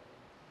केलो.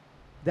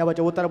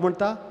 देवाचें उतर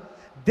म्हणटा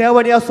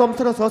देवान ह्या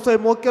संवसाराचो असोय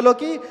मोग केलो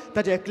की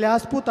ताच्या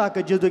एकल्याच पुताक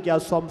जेजूक ह्या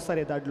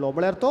संवसारांत धाडलो.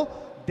 म्हळ्यार तो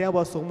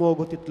देवाचो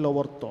मोग तितलो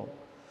व्हरतो.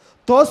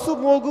 तोच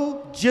मोग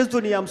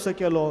जेजूनी आमचो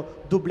केलो.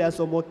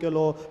 दुबळ्याचो मोग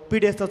केलो,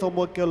 पिडेस्ताचो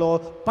मोग केलो,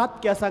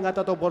 पातक्या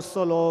सांगाता तो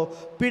बरसलो,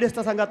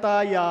 पिडेस्ता सांगाता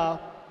ह्या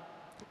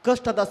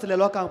कश्टांत आसलेल्या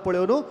लोकांक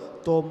पळोवन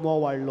तो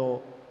मोग वाडलो.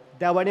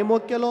 देवानी मोग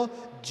केलो,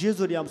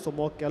 जेजूनी आमचो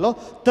मोग केलो.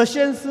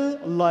 तशेंच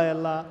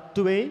लॉयला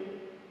तुवें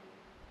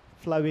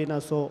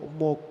फ्लाविनाचो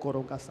मोग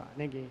करूंक आसा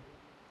न्ही गे.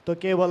 तो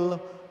केवल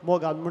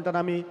मोगान म्हणटा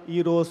आमी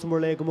इरोस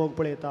म्हणलो एक मोग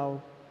पळयता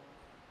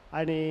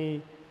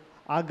आनी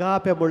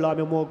आगापे म्हणलो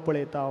आमी मोग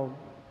पळयता.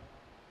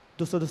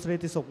 दुसरे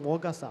तिचो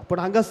मोग आसा. पूण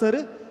हांगासर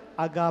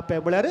आगापे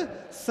म्हळ्यार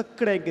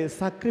सगळ्यांक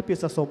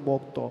सॅक्रिफिसाचो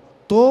मोग.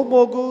 तो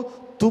मोग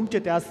तुमचे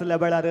ते आसल्या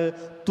वेळार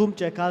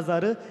तुमचे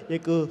काजार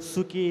एक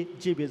सुखी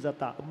जिबी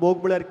जाता. मोग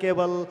म्हळ्यार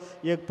केवल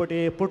एक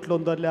पटी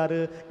पुटलून धरल्यार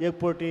एक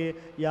पटी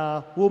या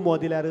उमो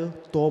दिल्यार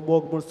तो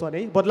मोग म्हणसो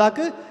न्ही. बदलाक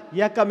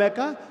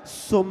एकामेका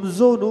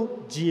समजून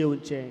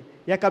जियेवचें.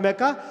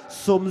 एकामेका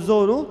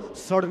समजून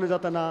सडन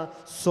जातना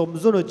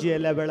समजून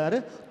जियेल्या वेळार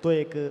तो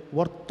एक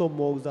वर्तो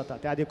मोग जाता.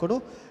 त्या देखून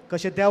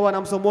कशें देवान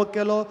आमचो मोग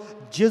केलो,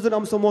 जेजून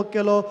आमचो मोग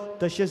केलो,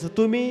 तशेंच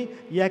तुमी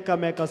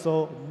एकामेकाचो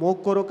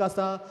मोग करूंक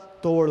आसा.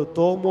 तोळ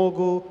तो मोग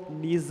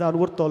नीज जावन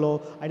उरतलो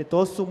आनी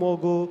तोच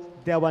मोग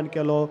देवान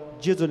केलो,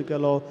 जेजून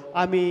केलो,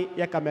 आमी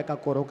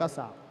एकामेकाक करूंक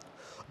आसा.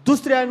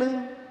 दुसऱ्यान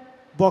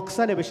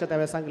बॉक्साने विशय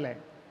हांवें सांगलें.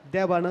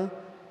 देवान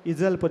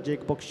इस्रायल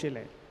परजेक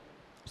बक्षिलें.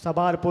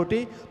 सबार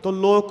पोटी तो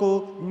लोक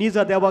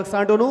निजा देवाक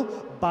सांडून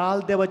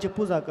बाल देवाची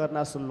पुजा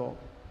करनासलो.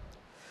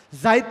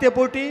 जायते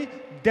पोटी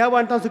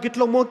देवान ताचो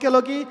कितलो मोग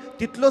केलो की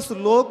तितलोच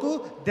लोक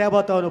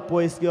देवा तावन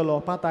पयस गेलो.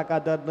 पाताक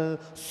आदरन,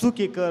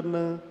 सुखी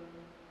करन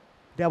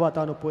देवा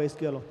तावन पयस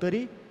गेलो. तरी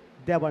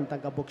देवान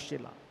तांकां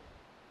बक्षिला.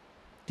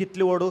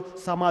 तितले व्हड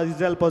समाज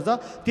इस्रायल परजा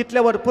तितले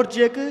व्हड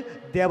परजेक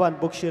देवान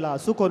बक्षिला.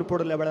 सुकोवन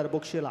पडल्या वेळार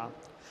बक्षिला.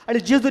 आनी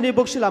जेजूनी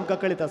बक्षिला आमकां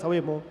कळीत आसा वय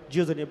मो.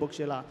 जेजूनी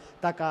बक्षिला.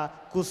 ताका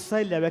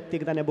कुसायल्ल्या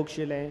व्यक्तीक ताणें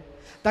बक्षिलें.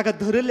 ताका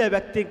धरिल्ल्या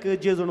व्यक्तीक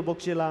जेजून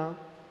बक्षिला.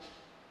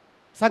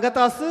 सांगत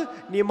आस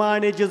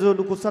निमाणे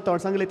जेजून कुसता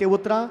सांगलें ते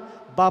उतरां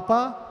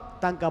बापा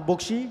तांकां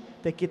बक्षी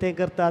ते कितें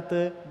करतात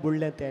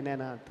बुडलें तें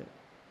नेनात.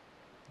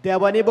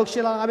 देवानी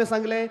बक्षिलां आमी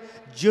सांगलें,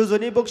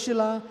 जेजूनी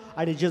बक्षिलां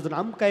आनी जेजून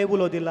आमकांय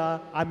उलो दिला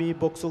आमी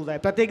बक्षूंक जाय.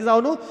 प्रत्येक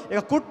जावन एका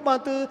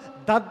कुटुंबांत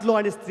दादलो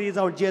आनी स्त्री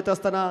जावन जियेत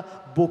आसतना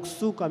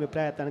बक्षूंक आमी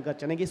प्रयत्न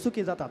करचे न्ही.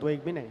 सुखी जातात वय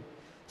बी न्ही.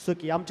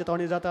 सुखी आमचे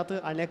तवणी जातात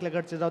आनी एकल्या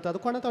कडचे जातात,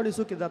 कोणा तवणी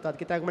सुखी जातात.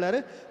 कित्याक म्हळ्यार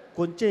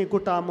खंयचेय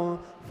कुटुंब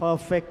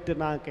परफेक्ट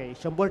ना काय.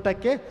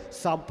 100%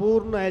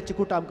 संपूर्ण हेचे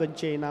कुटुंब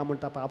खंयचेय ना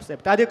म्हणटा आपसेप.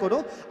 त्या देखून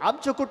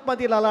आमच्या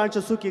कुटुंबांत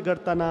ल्हानशें सुखी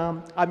घडटना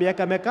आमी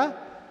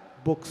एकामेकाक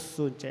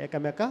बक्षूंचें,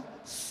 एकामेकाक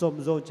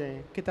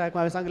समजोवचें. कित्याक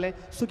हांवें सांगलें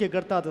सुखी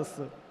घडतातच.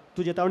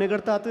 तुजे तावणी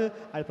घडतात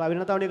आनी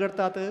प्राविणा तावणी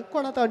घडतात,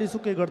 कोणा तावणी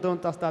सुखी घडोवन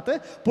आसतात.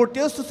 पूण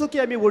त्योच सुखी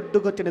आमी वड्ड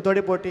करचे न्ही.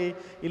 थोडे फावटी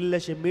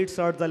इल्लेशें मीठ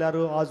सट जाल्यार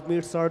आज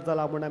मीठ सट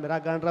जाला म्हूण आमी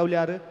रागान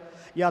रावल्यार,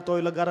 या तो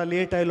इल्लो घरा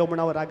लेट आयलो म्हूण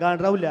हांव रागान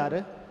रावल्यार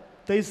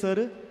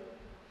थंयसर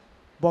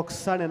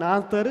बॉक्सान ना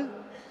तर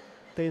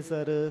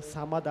थंयसर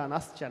समाधान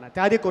आसचें ना.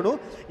 त्या देखून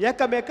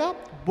एकामेकाक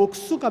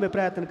बक्षूंक आमी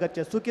प्रयत्न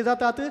करचे. सुखी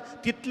जातात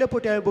तितले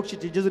फावटी हांवें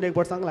बक्षिची. जेजून एक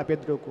फावट सांगलां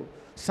पेद्रूक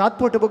 7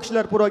 फावटी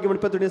बक्षिल्यार पुरो गे म्हूण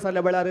पेद्रून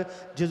सांगल्या वेळार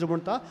जेजू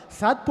म्हणटा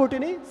 7 फावटी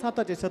न्ही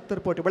 7चे 70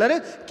 फावटी. म्हळ्यार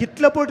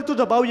कितले फावटी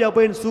तुजो भाव या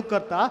भयण सूख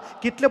करता,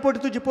 कितले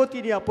फावटी तुजी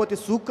पोती या पोती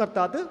सूख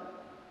करतात,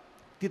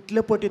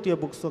 तितले फावटी तुवें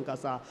बक्षूंक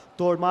आसा.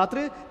 तो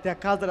मात्र त्या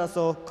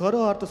काजराचो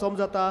खरो अर्थ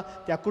समजता,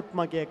 त्या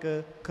कुटुंबाक एक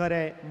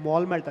खरें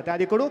मोल मेळटा. त्या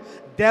देखून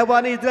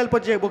देवान इस्रायल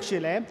परजेक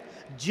बक्षिलें,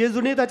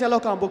 जेजूनी ताच्या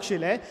लोकांक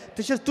बक्षिलें.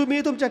 तशेंच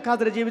तुमी तुमच्या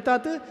काजरा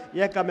जिवितांत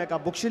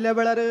एकामेकाक बक्षिल्ल्या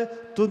वेळार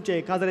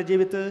तुमचें काजरा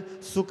जिवीत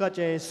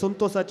सुखाचें,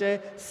 संतोशाचें,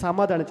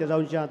 समाधानाचें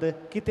जावचें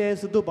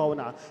कितेंच दुबाव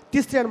ना.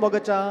 तिसऱ्यान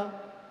मोगाच्या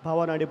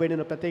भावान आनी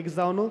भयणीन प्रत्येक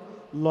जावन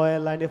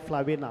लॉयल आनी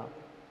फ्लाविना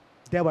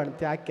देवान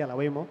त्याग केला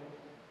वय मो.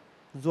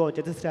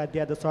 जोच्या तिसऱ्या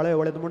अध्यायात 16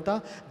 वळेन म्हणटा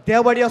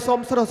देवान ह्या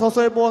संवसाराचो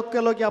असोय मोग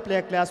केलो की आपल्या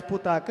एकल्याच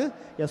पुताक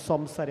ह्या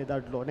संवसारी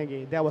धाडलो न्ही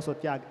गे. देवाचो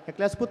त्याग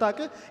एकल्याच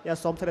पुताक ह्या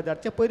संवसारी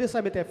धाडचे पयलींच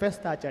आमी ते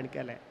फेस्ताच्यान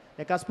केलें.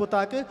 एकाच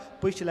पुताक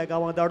पयशिल्ल्या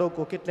गांवांत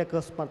धाडोवंक कितले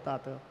कस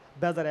मारतात,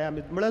 बेजारे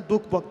आमी म्हळ्यार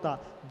दूख भोगता.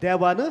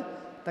 देवान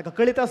ताका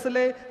कळीत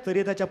आसलें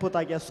तरी ताच्या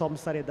पुताक ह्या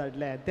संवसारी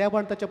धाडलें.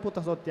 देवान ताच्या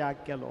पुताचो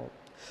त्याग केलो.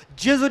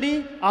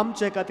 जेजूनी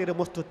आमचे खातीर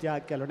मस्तो त्याग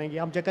केलो न्ही गे.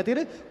 आमचे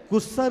खातीर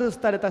कुसर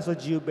आसतना ताचो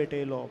जीव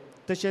भेटयलो.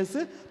 तशेंच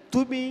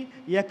तुमी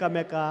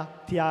एकामेकाक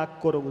त्याग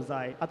करूंक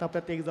जाय. आतां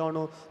प्रत्येक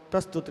जावन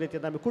प्रस्तुत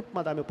रितीन आमी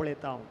कुटुंबांत आमी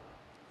पळयता.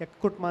 एक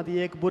कुटुंबांत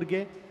एक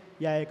भुरगें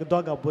या एक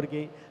दोगा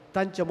भुरगीं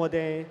तांचे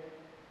मदें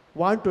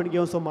वांटून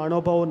घेवचो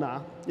मानोभाव ना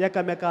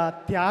एकामेका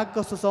त्याग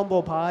कसो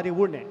संभव भारी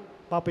उणें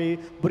बापय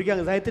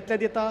भुरग्यांक जाय तितलें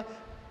दिता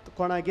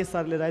कोणाक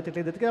इसारलें जाय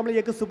तितलें दिता कित्याक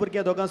म्हळ्यार एकच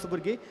भुरगें दोगांच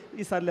भुरगीं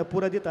इसारलें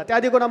पुरो दिता त्या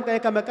देखून आमकां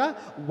एकामेका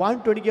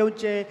वांटून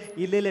घेवचे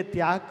इल्लेले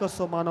त्याग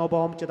कसो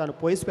मानोभाव आमचे ताणें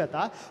पयस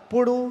पेता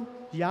पूण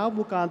ह्या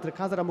मुखांत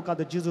काजरा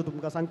मुखांत जेजू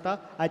तुमकां सांगता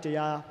आयच्या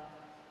ह्या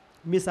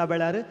मिसा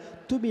वेळार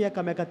तुमी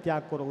एकामेका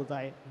त्याग करूंक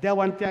जाय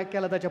देवान त्याग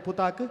केला ताच्या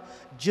पुताक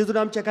जेजून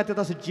आमच्या खातीर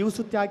तसो जीव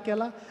सुद्दां त्याग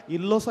केला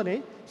इल्लोसो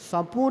न्ही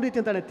संपूर्ण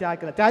रितीन ताणें त्याग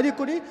केला त्या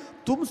देखून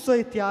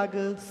तुमचोय त्याग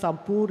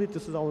संपूर्ण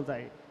रितीन जावंक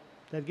जाय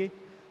सारकी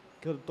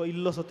तो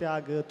इल्लोसो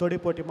त्याग थोडे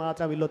फावटी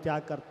मात्र हांव इल्लो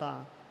त्याग करता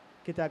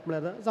कित्याक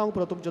म्हळ्यार जावंक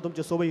पुरो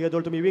तुमचे संवय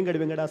येदोळ तुमी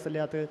विंगड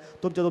आसल्यात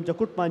तुमच्या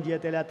कुटुंबान जी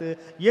येतल्यात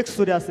एक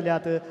सुरी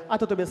आसल्यात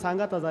आतां तुमी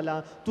सांगात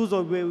जाल्यार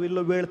तुजो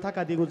इल्लो वेळ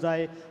ताका दिवंक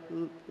जाय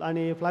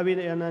आनी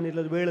फ्लाविनान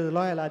इल्लो वेळ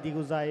लॉयला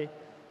दिवंक जाय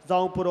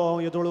जावंक पुरो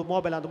येदोळ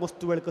मोबायलांत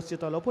मस्त वेळ कसो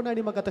चिंतलो पूण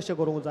आनी म्हाका तशें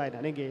करूंक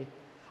जायना न्ही गे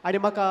आनी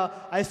म्हाका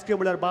आयस्क्रीम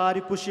म्हळ्यार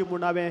बारीक खुशी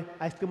म्हूण हांवें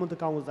आयस्क्रीम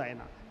खावंक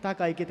जायना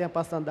ताकाय कितें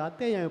पसंद आसा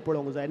तें हांवें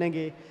पळोवंक जाय न्ही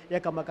गे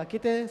एकामेका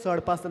कितें चड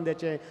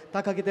पसंदेचें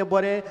ताका कितें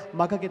बरें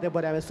म्हाका कितें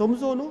बरें हांवें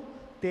समजून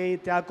ते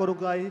त्याग करूंक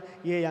जाय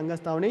हे हांगा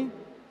आसता न्ही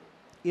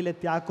इल्लें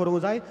त्याग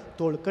करूंक जाय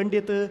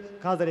तोळखंडीत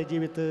काजरे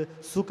जिवीत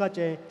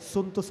सुखाचें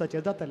संतोशाचें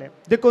जातलें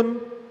देखून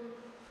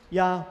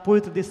ह्या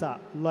पवित्र दिसा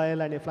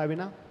लॉयल आनी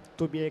फ्लाविना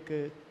तुमी एक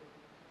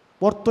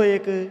परतो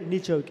एक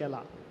निचय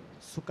केला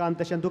सुखांत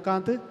तशें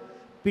दुखांत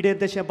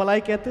पिडेंत तशें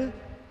भलायकेंत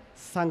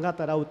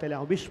सांगात रावतले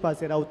हांव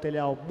विश्वासी रावतले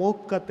हांव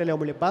मोग करतले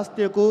म्हणले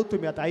बास्तेक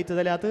तुमी आतां आयत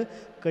जाल्यात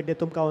कड्डे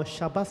तुमकां हांव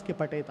शाबासकी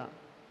पाठयता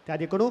त्या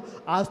देखून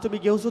आज तुमी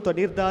घेवचो तो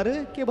निर्धार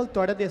केवळ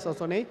थोडे दीस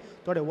असो न्ही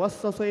थोडे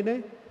वर्स असोय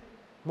न्ही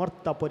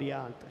मरता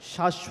पर्यंत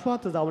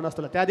शाश्वत जावन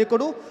आसतलो त्या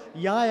देखून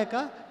ह्या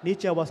एका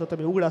निचे वचो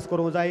तुमी उगडास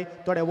करूंक जाय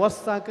थोड्या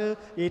वर्सांक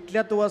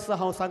इतल्याच वर्सां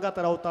हांव सांगात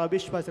रावता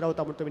विश्वास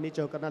रावता म्हूण तुमी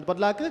निचय करनात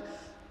बदलाक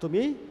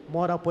तुमी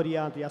मोरा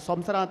पर्यंत ह्या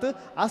संवसारांत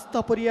आसता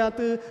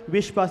पर्यंत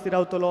विश्वासी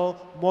रावतलो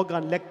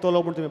मोगान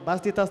लेखतलो म्हूण तुमी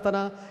भास दिता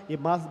आसतना ही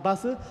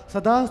भास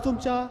सदांच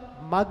तुमच्या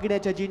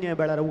मागण्याच्या जिणे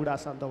वेळार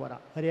उगडासान दवरा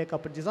हर एका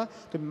दिसा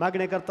तुमी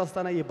मागणें करता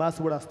आसतना ही भास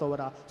उगडास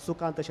दवरा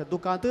सुखांत तशें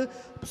दुखांत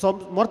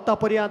मरता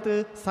पर्यंत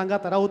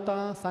सांगात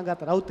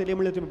रावतली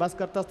म्हणल्यार तुमी भास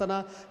करता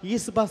आसतना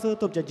हीच भास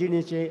तुमच्या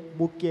जिणेचें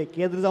मुख्य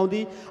केंद्र जावं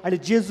दी आनी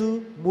जेजू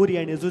मोरी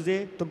आनी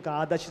जुजे तुमकां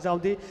आदाशी जावं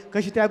दी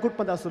कशी त्या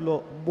कुटुंबांत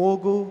आसलो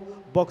मोग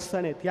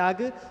बोगसाणें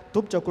त्याग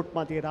तुमच्या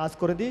कुटुंबांत राज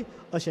करून दी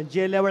अशें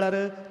जेल्या वेळार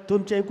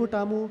तुमचें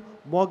कुटुंब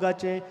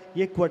मोगाचें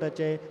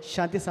एकवटाचें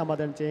शांती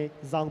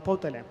समाधानाचें जावंक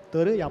पावतलें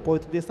तर ह्या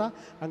पवित्र दिसा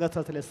हांगा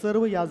आसतले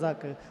सर्व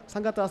याजाक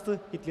सांगात आस्त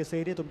इतले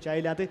सैरी तुमच्या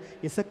आयल्यात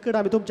ही सकड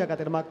आमी तुमच्या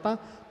खातीर मागता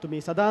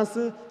तुमी सदांच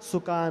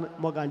सुखान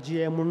मोगान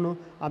जिये म्हणून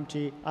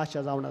आमची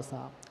आशा जावन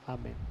आसा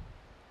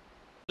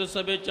आमेन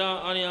सभेच्या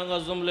आनी हांगा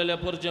जमलेल्या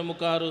परचे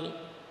मुखार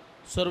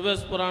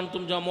सर्वेस्परान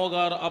तुमच्या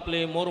मोगार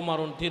आपले मोर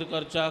मारून थीर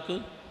करच्याक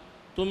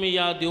तुमी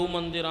ह्या देव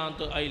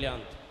मंदिरांत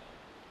आयल्यांत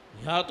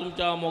ह्या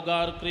तुमच्या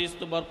मोगार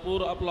क्रिस्त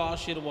भरपूर आपलो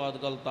आशिर्वाद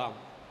घालता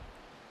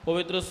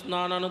पवित्र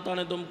स्नानान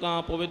ताणें तुमकां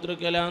पवित्र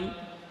केल्यान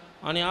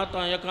आनी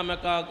आतां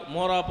एकामेकाक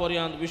मोरा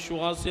पर्यंत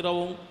विश्वासी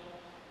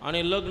रावूंक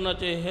आनी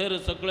लग्नाचे हेर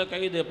सगळे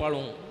कायदे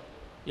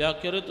पाळूंक ह्या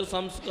किरीत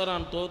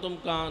संस्कारान तो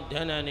तुमकां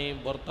ध्यानांनी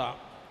भरता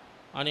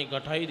आनी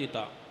घटाय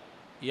दिता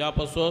ह्या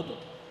पासत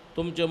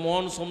तुमचें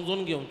मन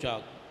समजून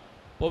घेवच्याक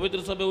पवित्र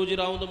सभे उजीर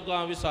हांव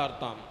तुमकां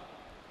विचारतां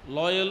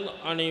लॉयल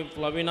आनी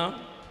फ्लाविना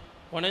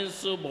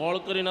कोणेंच बोळ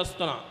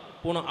करिनासतना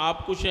पूण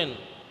आपकुशेन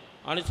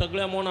आनी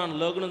सगळ्या मनान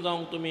लग्न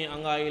जावंक तुमी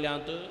हांगा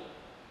आयल्यांत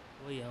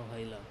वय हांव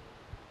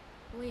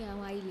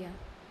आयल्या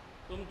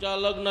तुमच्या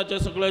लग्नाच्या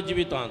सगळ्या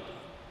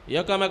जिवितांत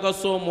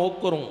एकामेकाचो मोग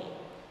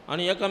करूंक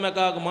आनी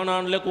एकामेकाक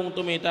मनान लेखूंक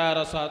तुमी तयार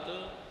आसात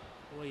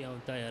वय हांव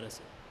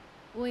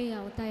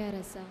तयार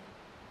आसा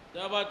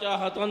देवाच्या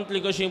हातांतली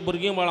कशीं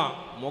भुरगीं बाळां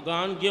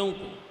मोगान घेवंक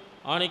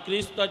आनी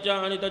क्रिस्ताच्या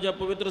आनी ताच्या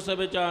पवित्र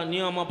सभेच्या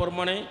नियमा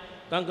प्रमाणे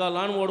तांकां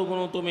ल्हान व्हड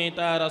करूंक तुमी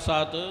तयार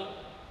आसात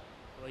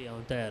वय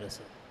हांव तयार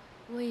आसा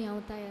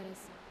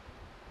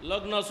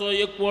लग्नाचो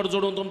एकवट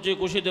जोडून तुमची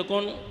खुशी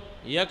देखून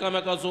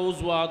एकामेकाचो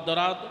उजवाद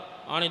धरात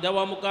आनी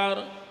देवा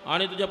मुखार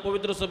आनी तुज्या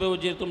पवित्र सभे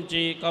वजीर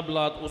तुमची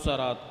कबलात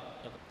उसारात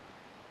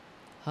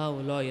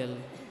हांव लॉयल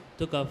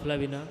तुका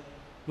फ्लाविना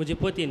म्हजे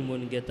पतीन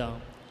म्हूण घेता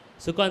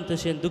सुखांत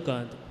तशें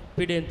दुखांत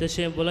पिडेंत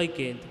तशें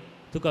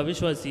भलायकेंत तुका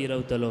विश्वासी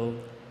रावतलो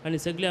आनी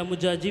सगळ्या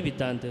म्हज्या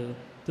जिवितांत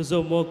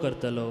तुजो मोग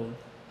करतलो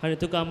आनी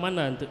तुका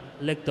मनांत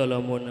लेखतलो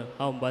म्हूण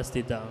हांव भास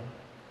दितां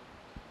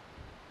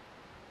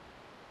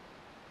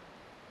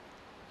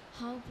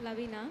हांव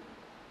फ्लाविना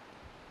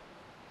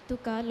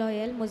तुका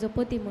लॉयल म्हजो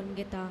पती म्हूण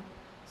घेता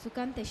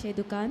सुखांत तशें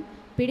दुखांत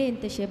पिडेंत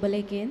तशें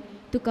भलायकेन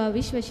तुका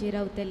विश्वासी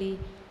रावतली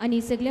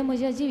आनी सगळ्या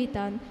म्हज्या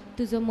जिवितांत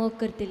तुजो मोग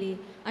करतली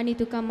आनी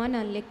तुका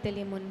मनान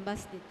लेखतली म्हूण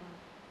भास दिता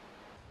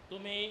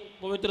तुमी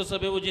पवित्र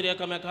सभे वजीर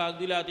एकामेकाक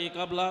दिल्यात एक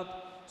कबलात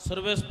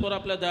सर्वेस्पर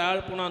आपल्या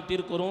दयाळपणान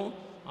तीर करूं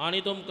आनी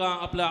तुमकां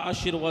आपल्या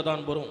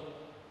आशिर्वादान भरूं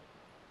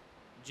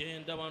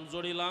जें देवान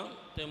जोडिलां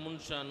तें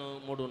मनशान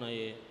मोडूं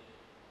नये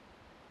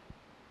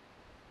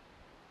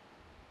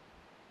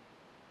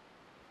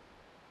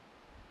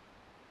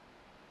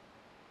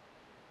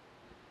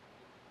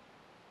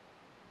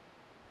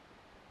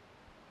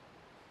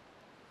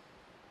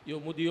ह्यो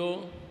मुदयो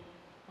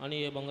आनी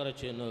हे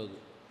भांगराचे नग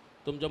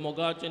तुमच्या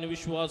मोगाचे आनी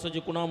विश्वासाचे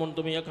कुणा म्हणून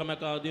तुमी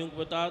एकामेकाक दिवंक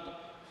वतात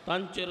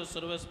तांचेर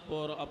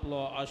सर्वेस्पर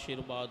आपलो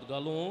आशिर्वाद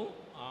घालूं.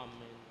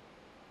 आमेन.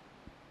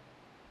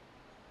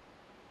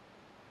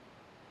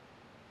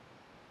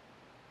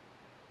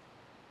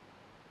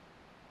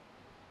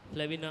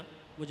 फ्लॅविना,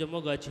 म्हज्या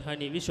मोगाची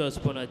आनी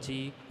विश्वासपणाची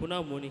कुणा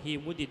म्हूण ही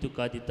मुदी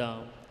तुका दिता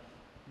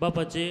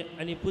बापाचे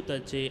आनी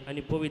पुताचे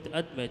आनी पवित्र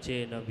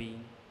आत्म्याचे नवी.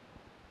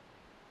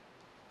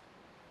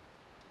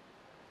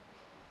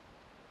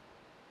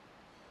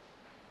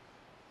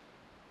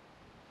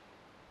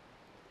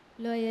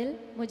 लॉयल,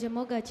 म्हज्या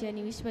मोगाची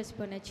आनी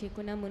विश्वासपणाची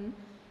कुणा म्हूण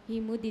ही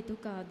मुदी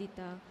तुका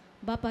दिता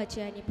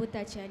बापाचे आनी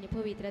पुताचे आनी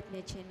पवित्र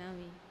आत्म्याचे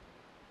नावी.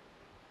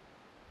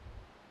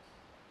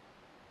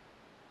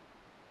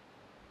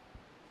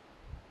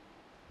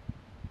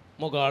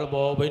 मोगाळ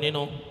भाव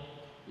भयणीनो,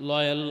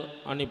 लॉयल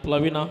आनी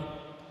फ्लॅविना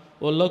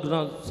हो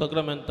लग्न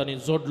सक्रामेंतांनी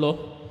जोडलो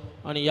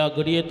आनी ह्या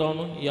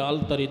घडयेतावन ह्या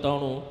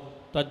आल्तारीतावन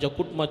तांच्या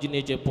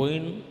कुटुंबाजिणेचे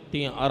पयण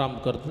ती आराम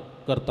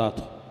करतात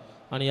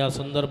आनी ह्या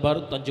संदर्भात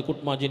तांची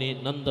कुटुंबाजिणी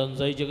नंदन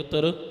जायचे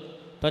तर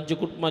तांची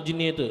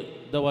कुटुंबाजिणेंत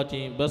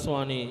देवाची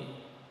बेसवां आनी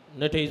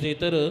नठय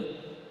जैतर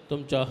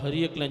तुमच्या हर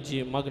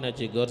एकल्यांची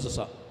मागण्याची गरज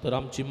आसा. तर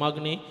आमची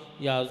मागणी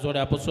ह्या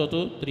जोड्या पसत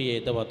त्रिये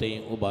देवातय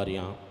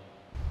उबारया.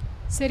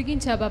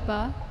 सर्गींच्या बापा,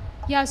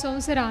 ह्या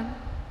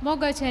संवसारांत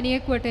मोगाचे आनी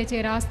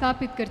एकवटाचे राव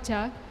स्थापीत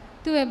करच्याक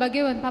तुवें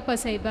भाग्यवंत पापा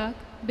साहेबाक,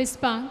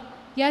 बिस्पांक,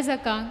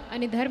 याजकांक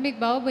आनी धर्मीक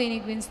भाव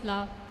भयणीक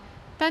विंचला.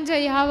 तांच्या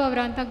ह्या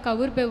वावरांत तांकां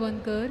उर्बेवंत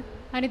कर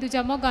आनी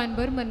तुज्या मोगान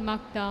भर मन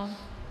मागता.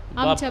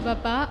 आमच्या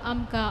बापा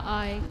आमकां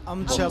आयक.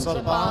 आमच्या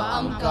बापा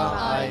आमकां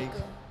आयक.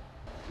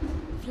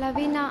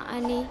 फ्लॅविना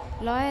आनी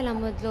लॉयला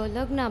मदलो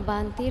लग्ना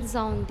बांद तीर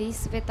जावन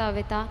दीस वेता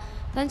वेता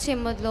तांचे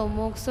मदलो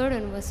मोग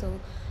सोडून वचूं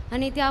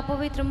आनी त्या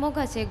पवित्र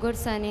मोगाचे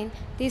घडसाणेन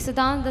ती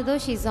सदांच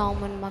दोशी जावं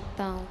म्हूण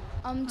मागता.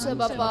 आमच्या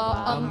बापा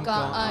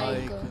आमकां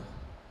आयक.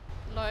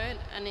 लॉयल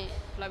आनी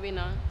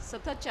फ्लॅविना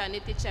सततच्या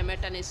नितीच्या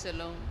मेटांनी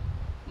चलोवन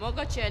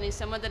मोगाचे आनी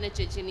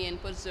समाधानाचे जिणयेन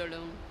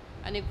परजळून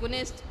आनी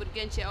गुनेस्त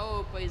भुरग्यांची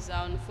आवय पय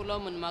जावन फुलो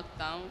म्हूण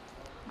मागता.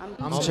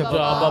 आमच्या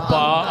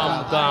बापा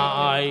आमकां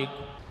आयक.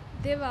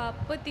 देवा,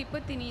 पती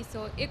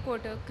पत्नीचो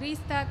एकवट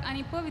क्रिस्ताक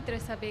आनी पवित्र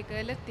सभेक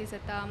लक्ती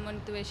जाता म्हूण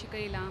तुवें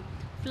शिकयलां.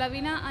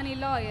 फ्लॅविना आनी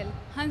लॉयल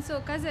हांचो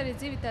काजार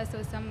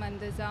जिविताचो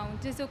संबंद जावं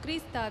जेजो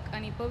क्रिस्ताक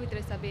आनी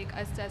पवित्र सभेक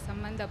आसच्या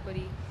संबंदा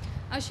परी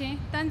अशें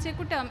तांचे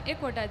कुटुंब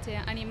एकवटाचे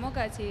आनी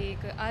मोगाचे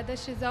एक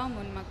आदर्श जावं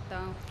म्हूण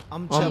मागता.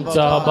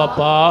 आमच्या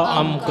बापा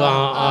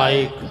आमकां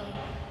आयक.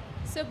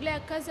 सगळ्या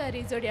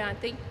काजारी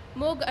जोड्यांत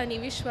मोग आनी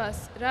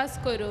विश्वास रास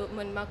करूं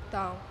म्हूण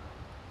मागता.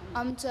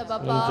 आमच्या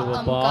बापा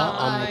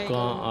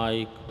आमकां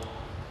आयक.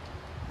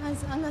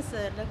 आज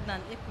हांगासर लग्नान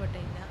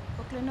एकवटायल्या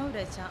आपल्या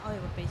न्हवऱ्याच्या आवय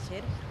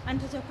बापायचेर आनी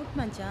तुज्या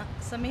कुटुंबाच्या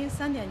समेर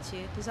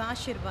सांद्यांचेर तुजो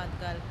आशिर्वाद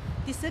घाल.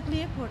 ती सगळी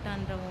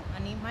एकवटान रावूं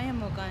आनी माया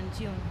मोगान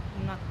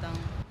जिवंक मागता.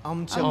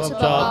 आमच्या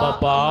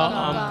बापा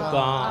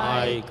आमकां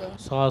आयक.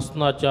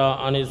 सासनाच्या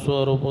आनी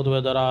स्वरूप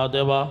उद्वेदरा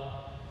देवा,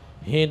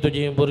 ही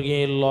तुजी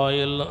भुरगीं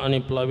लॉयल आनी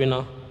फ्लॅविना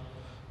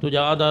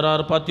तुज्या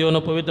आदारार पातयेवन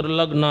पवित्र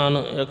लग्नान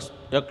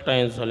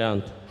एकठांय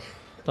जाल्यांत.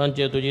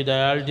 तांचेर तुजी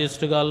दयाळ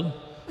दिश्ट घाल.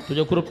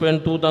 तुज्या कृपेन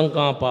तूं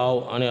तांकां पाव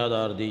आनी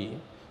आदार दी.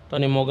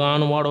 तांणी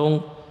मोगान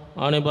वाडोवंक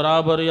आनी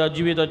बराबर ह्या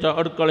जिविताच्या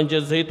अडकळींचे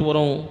जैत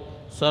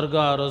व्हरूंक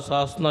सर्गार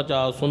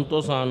सासनाच्या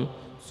संतोशान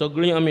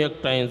सगळीं आमी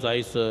एकठांय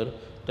जायसर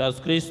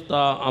त्याच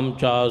क्रिस्ता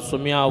आमच्या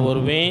सुम्या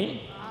वरवीं.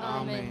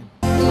 आमेन.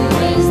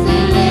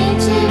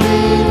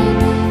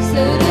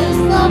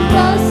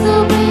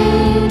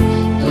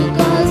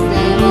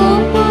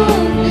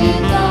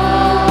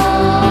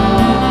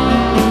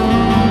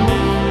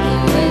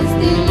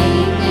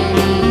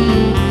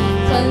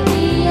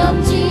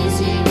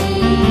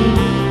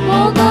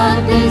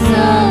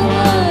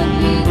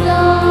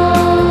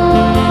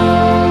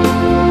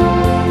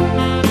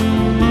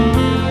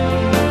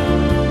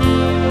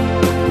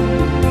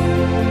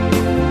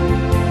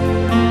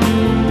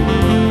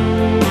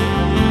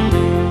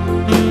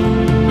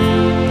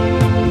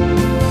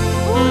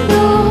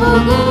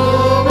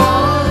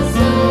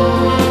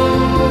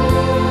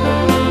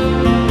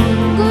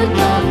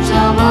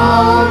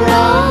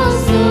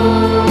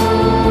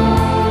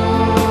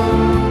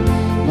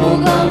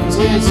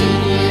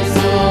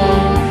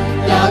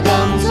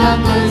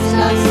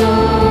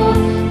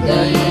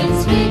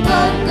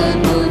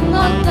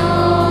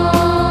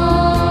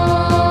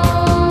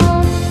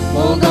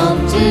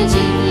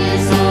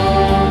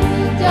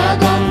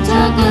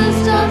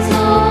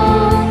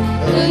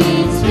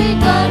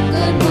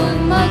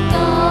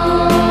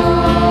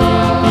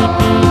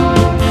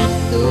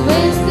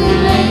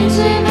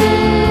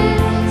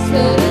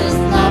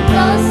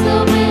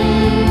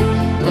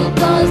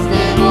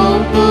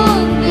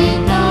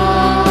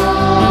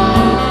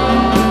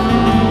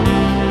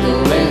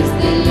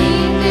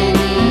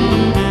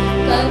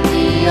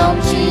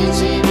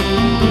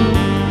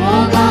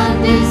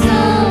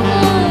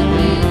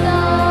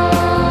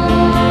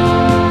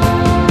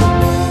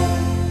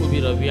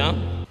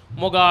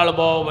 मोगाळ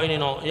भाव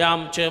भयणीनो, हे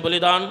आमचें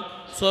बलिदान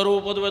सर्व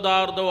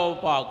पदवेदार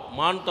दवापाक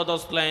मानतात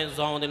असलें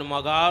जावं दिन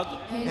मागात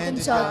हे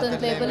तुमच्या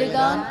हातूंतले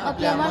बलिदान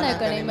आपल्या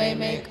मानाकडे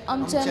मैमेक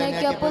आमच्या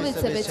नेक्या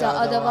पवित्र सभेच्या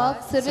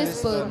अदवाक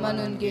सर्वेस्पर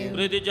मानून घे.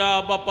 प्रितीच्या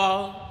बापा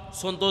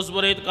संतोष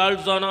बरेत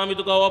काळजान आमी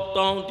तुका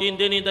वप्ताव तीन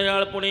देनी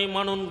दयाळपणी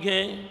मानून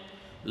घे.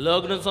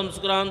 लग्न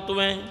संस्कारांत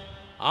तुवें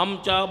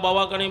आमच्या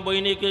भावाक आनी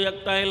भयणीक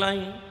एकठांयलाय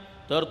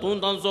तर तूं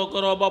तांचो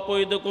करो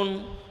बापोय देखून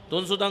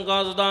तूं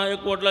तांकां सदां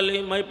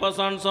एकवटलेली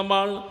मैपासाण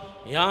सांबाळ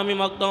हें आमी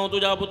मागता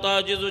तुज्या पुता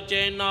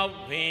जेजूचे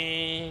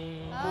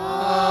नांवें.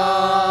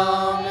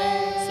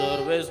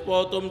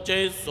 सर्वेस्पो तुमचे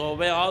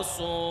सोवे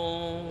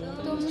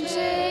आसूं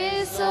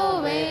तुमचे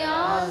सोवे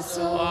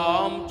आसूं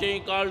आमची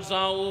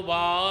काळजां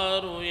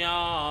उबारुया.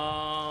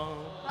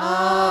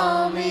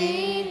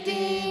 आमी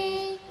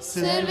ती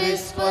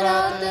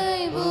सर्वेस्परात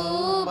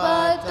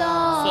उबारता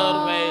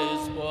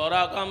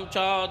सर्वेस्पराक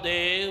आमच्या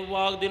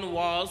देवाक दिन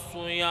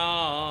वासुया.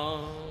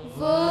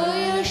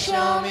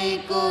 वयशामी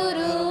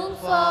करूंक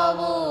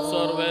फावो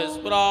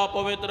सर्वेस्परा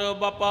पवित्र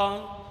बापा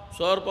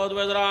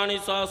सर्वपदवेदरा आनी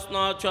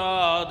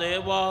सासनाच्या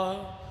देवा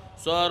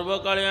सर्व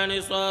काळी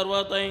आनी सर्व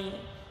थंय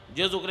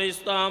जेजू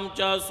क्रिस्त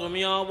आमच्या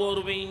सुमया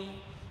वरवीं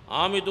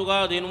आमी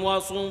तुका दिन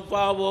वासूंक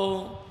फावो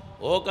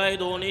हो काय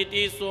दोनी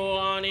तिसो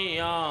आनी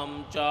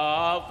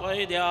आमच्या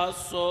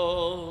फायद्यासो.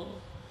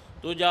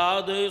 तुज्या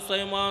दय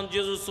सैमान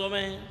जेजू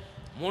सोमे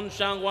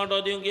मनशांक वांटो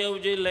दिवंक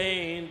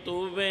येवजिल्लें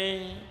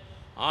तुवें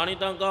आनी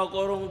तांकां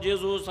करूंक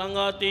जेजू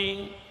सांगाती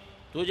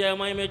तुज्या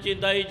महिमेची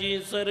दायजी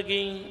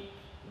सर्गी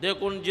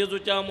देखून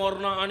जेजूच्या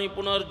मरणा आनी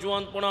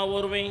पुनर्जिवंतपणा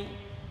वरवीं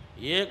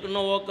एक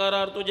नवो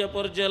करार तुजे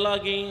परजे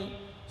लागीं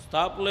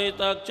स्थापलय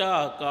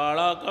ताच्या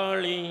काळा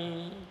काळी.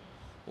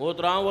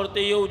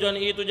 उतरांवरती येवजण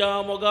ही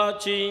तुज्या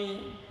मोगाची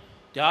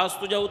त्याच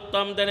तुज्या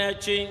उत्तम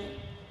देण्याची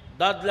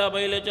दादल्या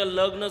बैलेच्या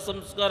लग्न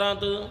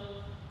संस्कारांत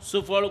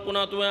सुफळ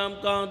कुणा तुवें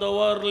आमकां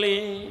दवरली.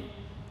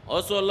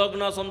 असो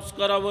लग्न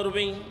संस्कारा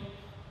वरवीं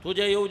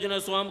तुजे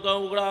येवजणेचो आमकां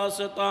उगडास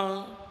येता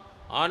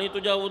आनी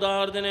तुज्या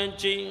उदार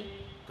देण्यांची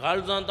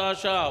काळजांत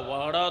आशा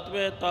वाडत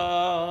वेता.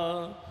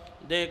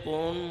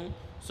 देखून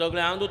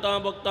सगळ्या दुतां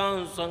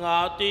भक्तां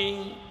संगाती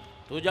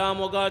तुज्या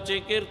मोगाचें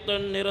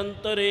किर्तन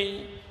निरंतरी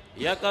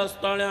एका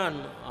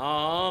स्थळ्यान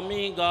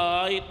आमी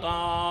गायता.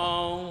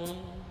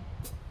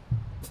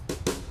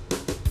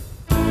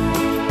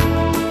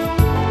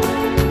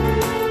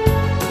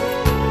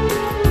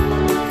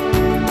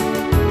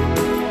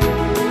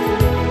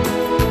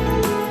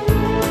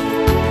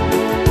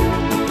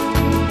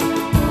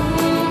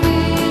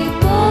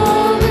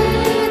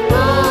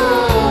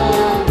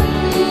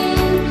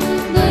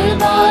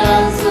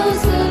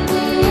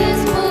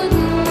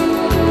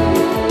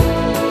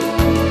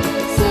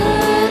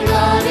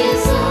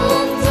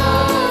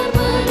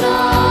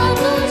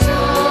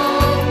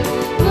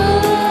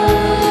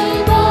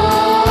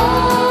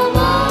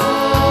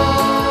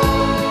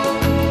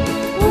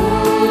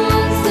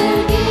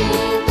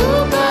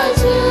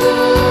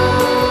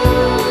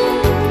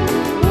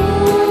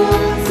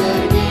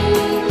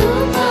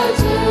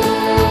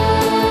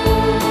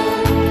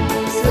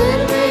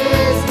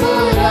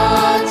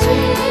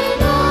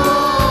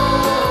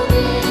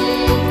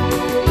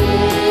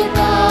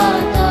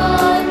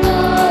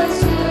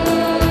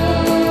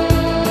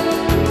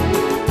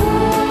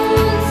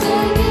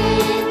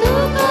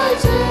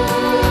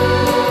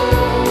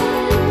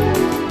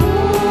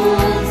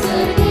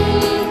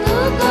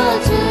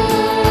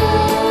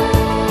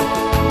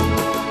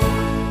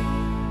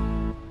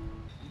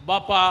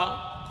 बापा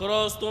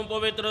खरोच तूं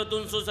पवित्र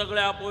तुमचो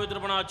सगळ्या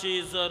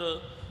पवित्रपणाची सर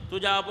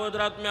तुज्या पवित्र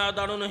आत्म्या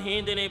धाडून ही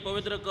दिनी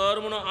पवित्र कर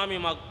म्हणून आमी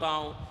मागता.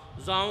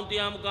 जावं ती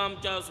आमकां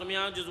आमच्या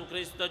सुम्या जेजू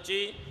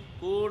क्रिस्ताची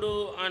कूड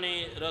आनी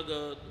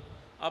रगत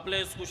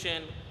आपलेच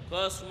कुशेन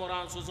कस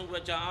मोरान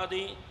सुसूंकच्या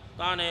आदीं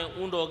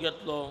ताणें उंडो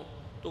घेतलो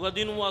तुका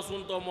दिन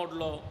वासून तो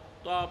मोडलो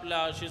तो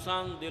आपल्या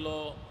शिसांक दिलो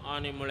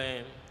आनी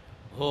म्हळें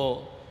हो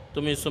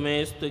तुमी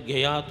सुमेस्त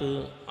घेयात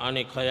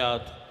आनी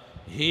खयात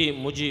ही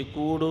म्हजी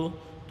कूड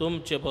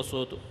तुमचे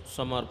बसोत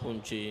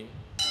समर्पूंची.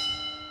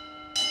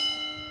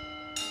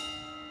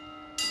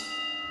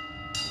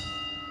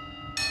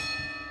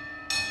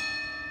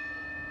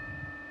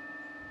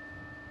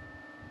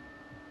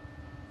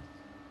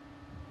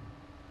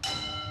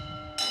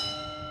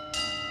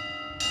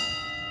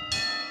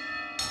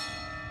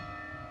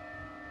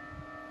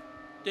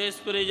 तेच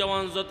परी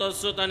जेवण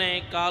जतस ताणें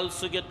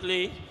काल्स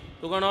घेतली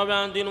तुका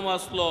नव्यान दिन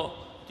वाचलो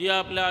ती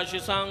आपल्या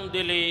शिसांक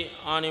दिली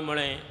आनी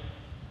म्हळें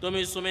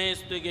तुमी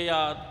सुमेस्त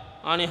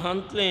घेयात आनी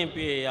हंतलें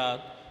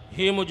पियेयात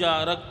ही म्हज्या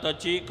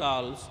रक्ताची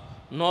काल्स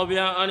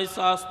नव्या आनी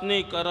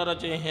सासणी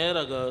कराराचें हें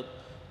रगत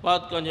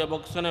पातकांचे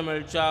बक्षणे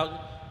मेळच्याक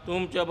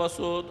तुमचे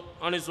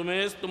बसोत आनी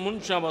सुमेस्त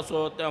मनशां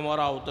बसोत तें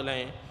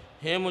रावतलें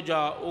हें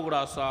म्हज्या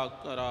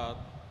उगडासाक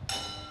करात.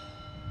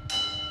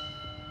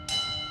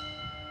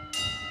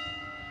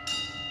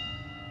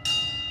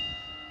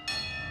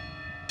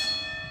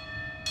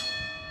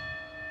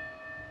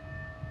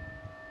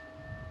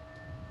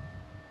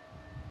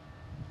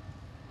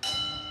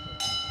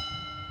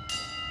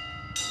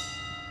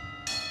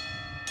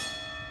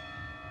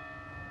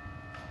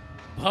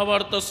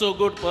 भावार्थ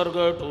सोगुट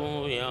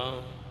परगटूया.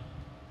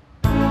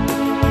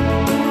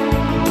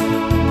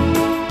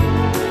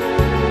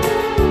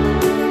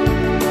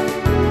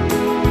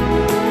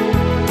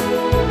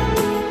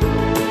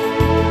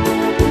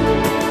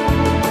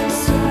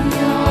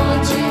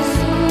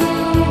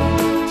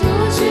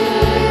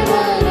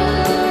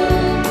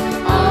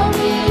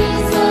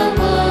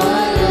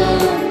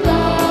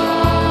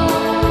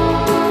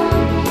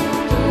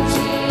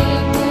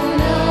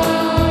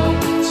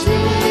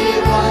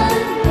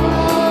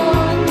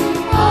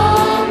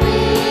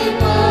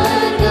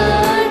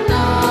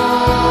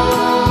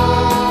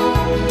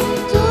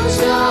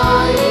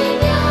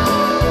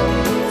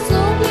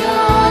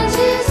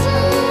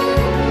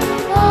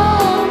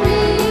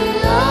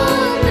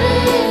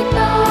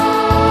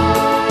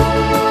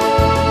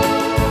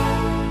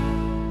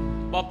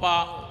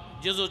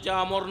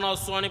 जेजूच्या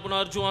मरणाचो आनी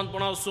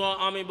पुनर्जिवंतपणाचो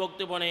आमी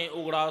भक्तीपणे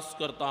उगडास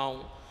करता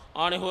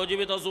आनी हो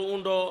जिविताचो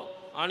उंडो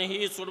आनी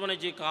ही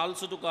सोडवण्याची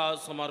खालस तुका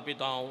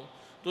समर्पिता.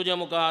 तुज्या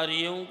मुखार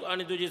येवंक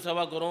आनी तुजी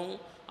सेवा करूंक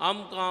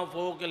आमकां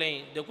फोव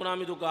केलें देखून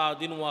आमी तुका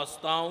दिनू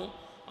आसता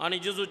आनी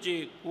जेजूची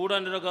कूड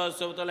आनी रगत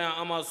सेवतल्या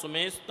आमा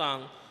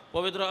सुमेस्तांक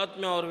पवित्र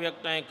आत्म्यावर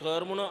व्यक्ताय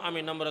कर म्हणून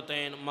आमी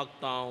नम्रतेन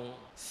मागता.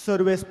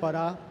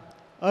 सर्वेस्परा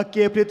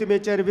अख्खे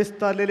पृथ्वीचेर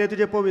विस्तारलेले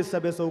तुजे पवित्र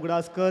सभेचो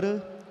उगडास कर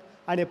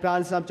आनी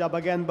फ्रांस आमच्या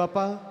बग्यान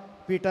बापा,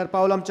 पिटर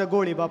पावल आमच्या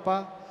गोळी बापा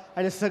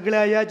आनी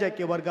सगळ्या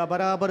याजकी वर्गा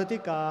बराबर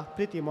तिका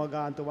प्रिती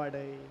मोगांत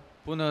वाडय.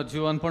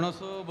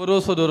 पुनर्जिवनपणाचो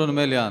भरोसो धरून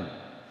मेल्यान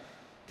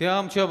त्या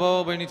आमच्या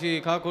भावा भयणीची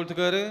काकुळट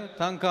कर.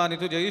 तांकां आनी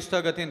तुज्या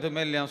इश्टागतींत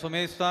मेल्ल्या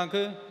सुमेस्तांक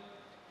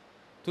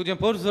तुजें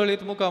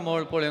परजळीत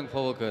मुखामोळ पळोवंक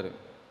फावो कर.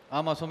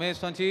 आमा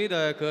सुमेस्तांची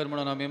दया कर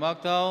म्हणून आमी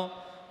मागता.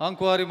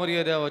 अंकुवारी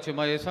मरिया देवाची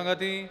माये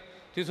सांगाती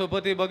तिचो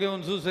पती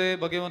भगवंत जुसे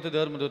भगवंत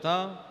धर्मदूता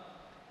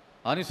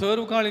आनी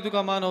सर्व काळी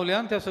तुका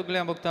मानवल्यान त्या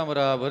सगळ्या भक्तां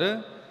बराबर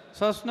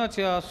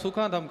सासणाच्या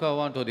सुखांत आमकां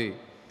वांटो दी.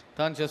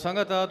 तांच्या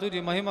सांगाता तुजी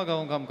महिमा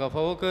गावंक आमकां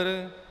फावो कर.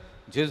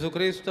 जेजू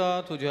क्रिस्ता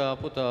तुज्या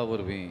पुता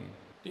वरवीं.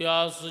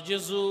 त्यास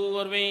जेजू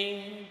वरवीं,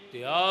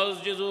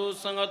 त्यास जेजू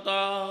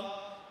सांगाता,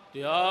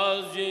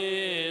 त्यास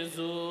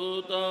जेजू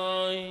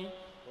थंय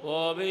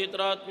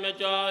पवित्र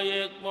आत्म्याच्या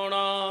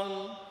एकपणान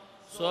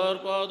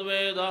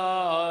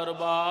सर्पद्वेदार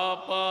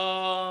बापा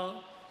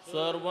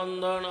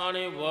सर्वंदन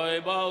आनी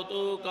वैभव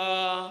तुका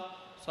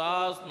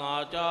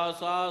सासनाच्या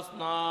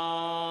सासना.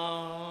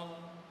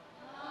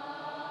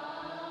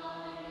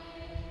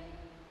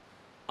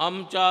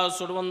 आमच्या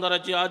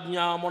सुडवंदराची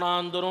आज्ञा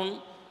मनान धरून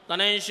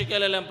ताणें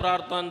शिकयलेलें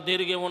प्रार्थन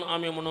धीर घेवन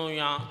आमी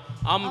म्हणुया.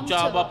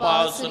 आमच्या बापा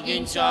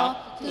सर्गींच्या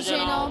तुझे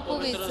नांव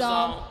पवित्र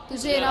जावं,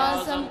 तुझे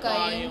राज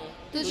आमकां येवं,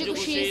 तुजी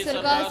खुशी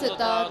स्वर्गांत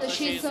जाता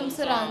तशी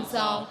संवसारांत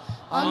जावं.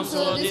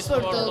 आमचो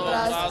दिसपडटो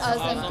त्रास आज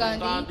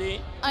आमकां दी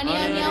आनी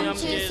आमी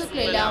आमचे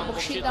चुकलेल्या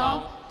बक्षितां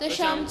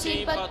तशें आमची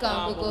पदकां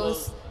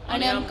भोगोस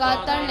आनी आमकां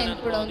ताळणेंत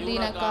पडोवन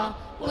दिनाका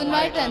पूण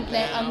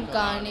वायटांतले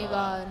आमकां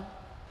निवार.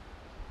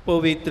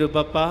 पवित्र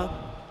बापा,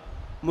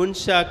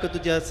 मनशाक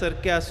तुज्या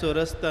सारक्या सोर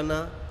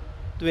आसतना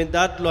तुवें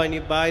दादलो आनी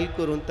बायल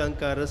करून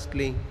तांकां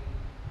रचली.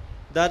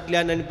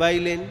 दादल्यान आनी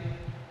बायलेन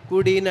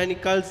कुडीन आनी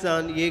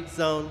काळजान एक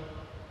जावन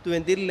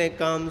तुवें दिल्लें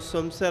काम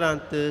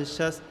संवसारांत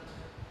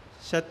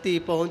शक्ती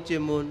पावोवचें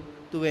म्हूण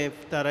तुवें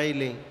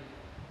थारायलें.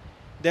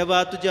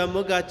 देवा, तुज्या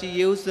मोगाची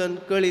येवजण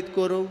कळीत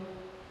करूंक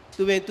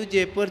तुवें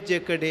तुजे परजे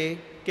कडेन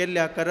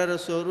केल्ल्या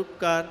कराराचो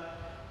उपकार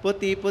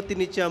पती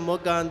पत्नीच्या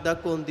मोगान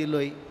दाखोवन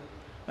दिलोय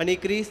आनी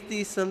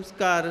क्रिस्ती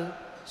संस्कार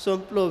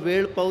संपलो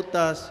वेळ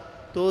पावतास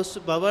तोच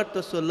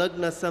भावार्थाचो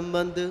लग्न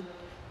संबंध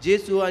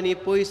जेजू आनी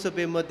पय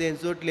सभे मदें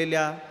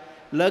जोडलेल्या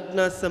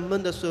लग्न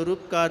संबंदाचो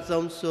उपकार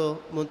जावचो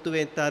म्हूण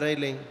तुवें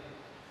थारायलें.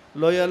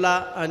 लोयोला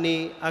आनी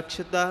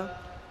अक्षता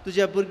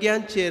तुज्या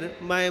भुरग्यांचेर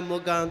माय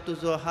मोगान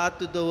तुजो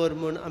हात दवर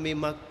म्हूण आमी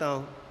मागता.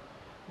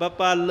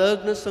 बापा,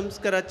 लग्न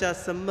संस्काराच्या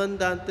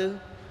संबंदांत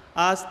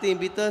आज तीं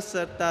भितर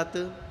सरतात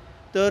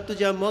तर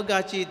तुज्या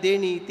मोगाची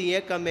देणी तीं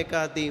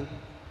एकामेका दिव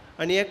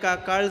आनी एका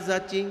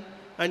काळजाची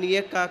आनी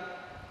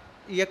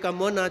एका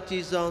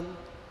मनाची जावन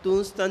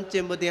तूंच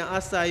तांचे मदें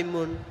आसाय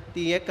म्हूण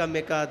तीं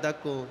एकामेका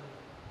दाखोव.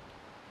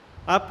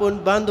 आपूण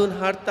बांदून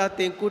हाडटा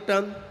तें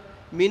कुटुंब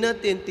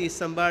मिनतेन ती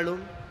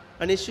सांबाळून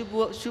आनी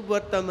शुभ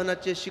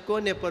वर्तमानाचे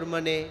शिकोवणे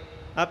प्रमाणे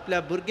आपल्या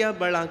भुरग्यां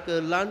बाळांक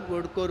ल्हान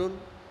व्हड करून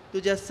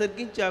तुज्या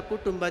सर्गीच्या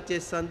कुटुंबाचे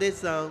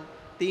संदेश जावंक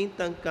तीं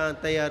तांकां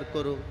तयार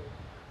करूं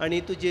आनी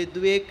तुजे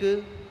दुयेक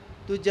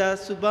तुज्या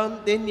सुभाम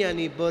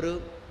देन्यांनी बरो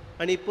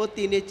आनी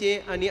पोतिनेचे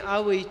आनी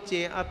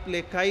आवयचे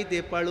आपले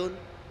कायदे पाळून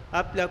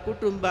आपल्या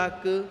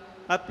कुटुंबाक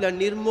आपल्या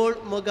निर्मळ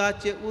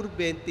मोगाचे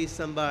उर्बेन ती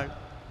सांबाळ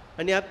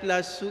आनी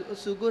आपल्या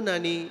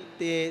सुगुणांनी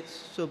ते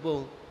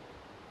सोबोव.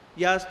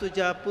 ह्याच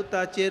तुज्या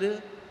पुताचेर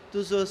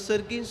तुजो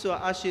सर्गींचो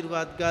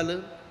आशिर्वाद घाल.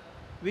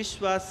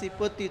 विश्वासी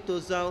पती तो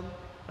जावन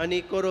आनी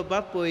कोरो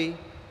बापोय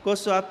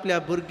कसो आपल्या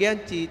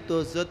भुरग्यांची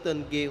तो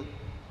जतन घेव.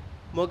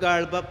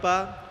 मोगाळ बापा,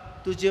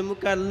 तुजे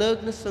मुखार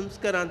लग्न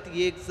संस्कारांत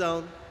एक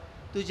जावन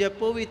तुज्या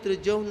पवित्र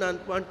जेवणांत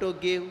वांटो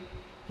घेव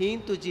ही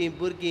तुजीं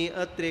भुरगीं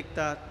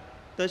अत्रेकतात.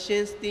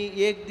 तशेंच तीं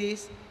एक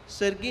दीस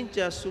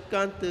सर्गींच्या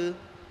सुखांत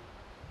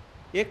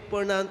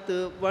एकपणांत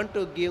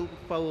वांटो घेवंक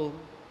पावो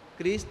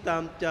क्रिस्त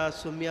आमच्या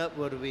सुम्या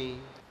वरवीं.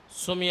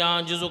 सुमया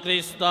जेजू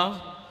क्रिस्ता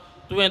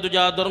तुवें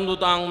तुज्या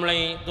धर्मदुतांक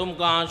म्हळें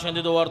तुमकां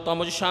शांती दवरता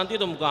म्हजी शांती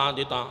तुमकां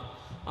दिता.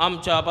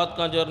 आमच्या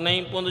पातकांचेर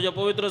न्हय पूण तुज्या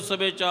पवित्र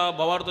सभेच्या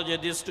भावार्थाचेर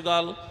दिश्ट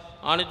घाल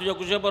आनी तुज्या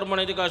कुशे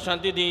प्रमाणे तिका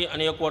शांती दी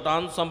आनी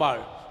एकवटान सांबाळ.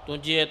 तूं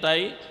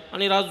जियेताय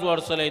आनी राजवाड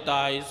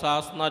चलयताय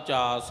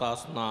सासनाच्या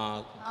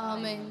सासनाक.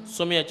 आमेन.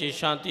 सुमयाची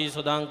शांती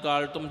सदां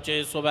काळ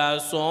तुमचे सोब्या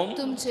सोम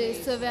तुमचे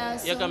सव्या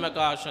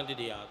एकामेकाक शांती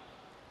दियात.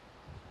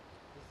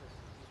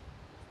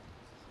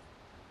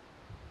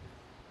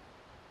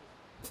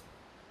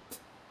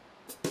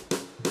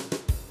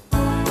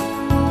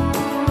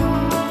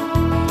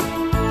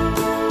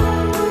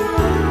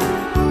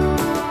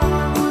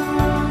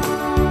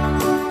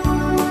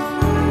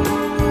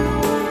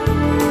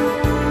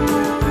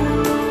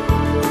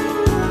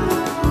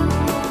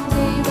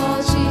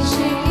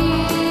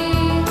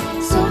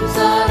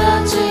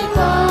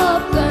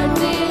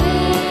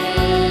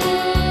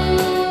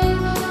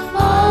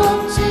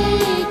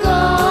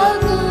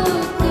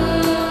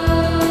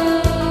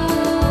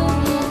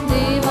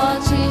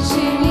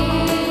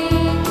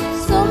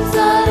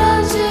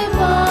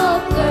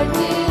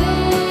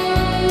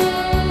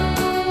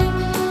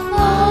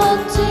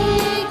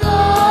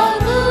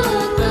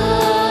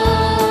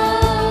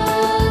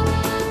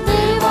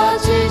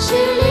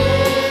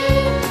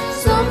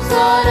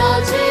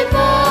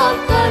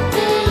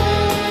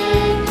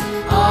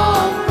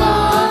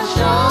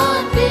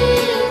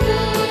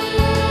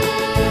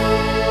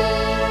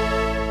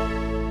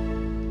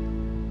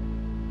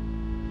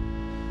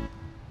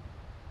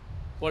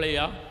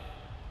 पळया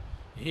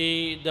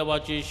ही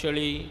देवाची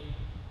शेळी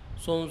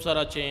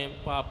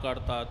संवसाराचें पाप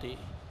काडटा ती.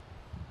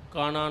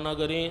 काणा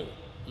नगरी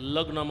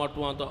लग्न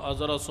माटवांत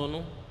हजर आसून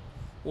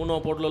उणो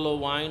पडलेलो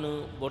वायन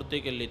भरती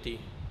केल्ली ती.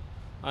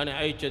 आनी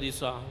आयच्या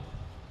दिसा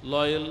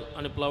लॉयल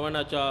आनी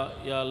फ्लाविनाच्या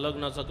ह्या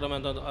लग्न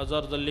सक्रामेंतांत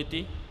हजर जाल्ली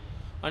ती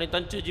आनी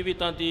तांच्या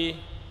जिवितांत ती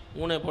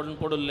उणें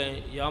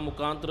पडलें ह्या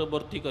मुखांतर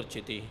भरती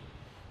करची ती.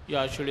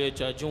 ह्या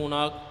शेळयेच्या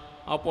जिवनाक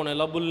आपूण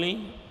लाबुल्ली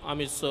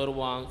आमी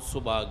सर्वां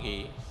सुभागी.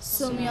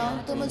 सोम्या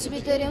तूं म्हजे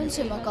भितर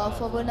येवचें म्हाका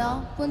फावो ना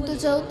पूण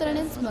तुज्या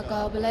उतरांनीच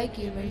म्हाका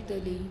भलायकी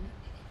मेळटली.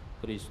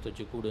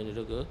 क्रिस्ताची कुडीन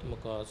रगत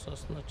म्हाका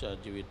सासनाच्या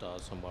जिविता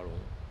सांबाळूं.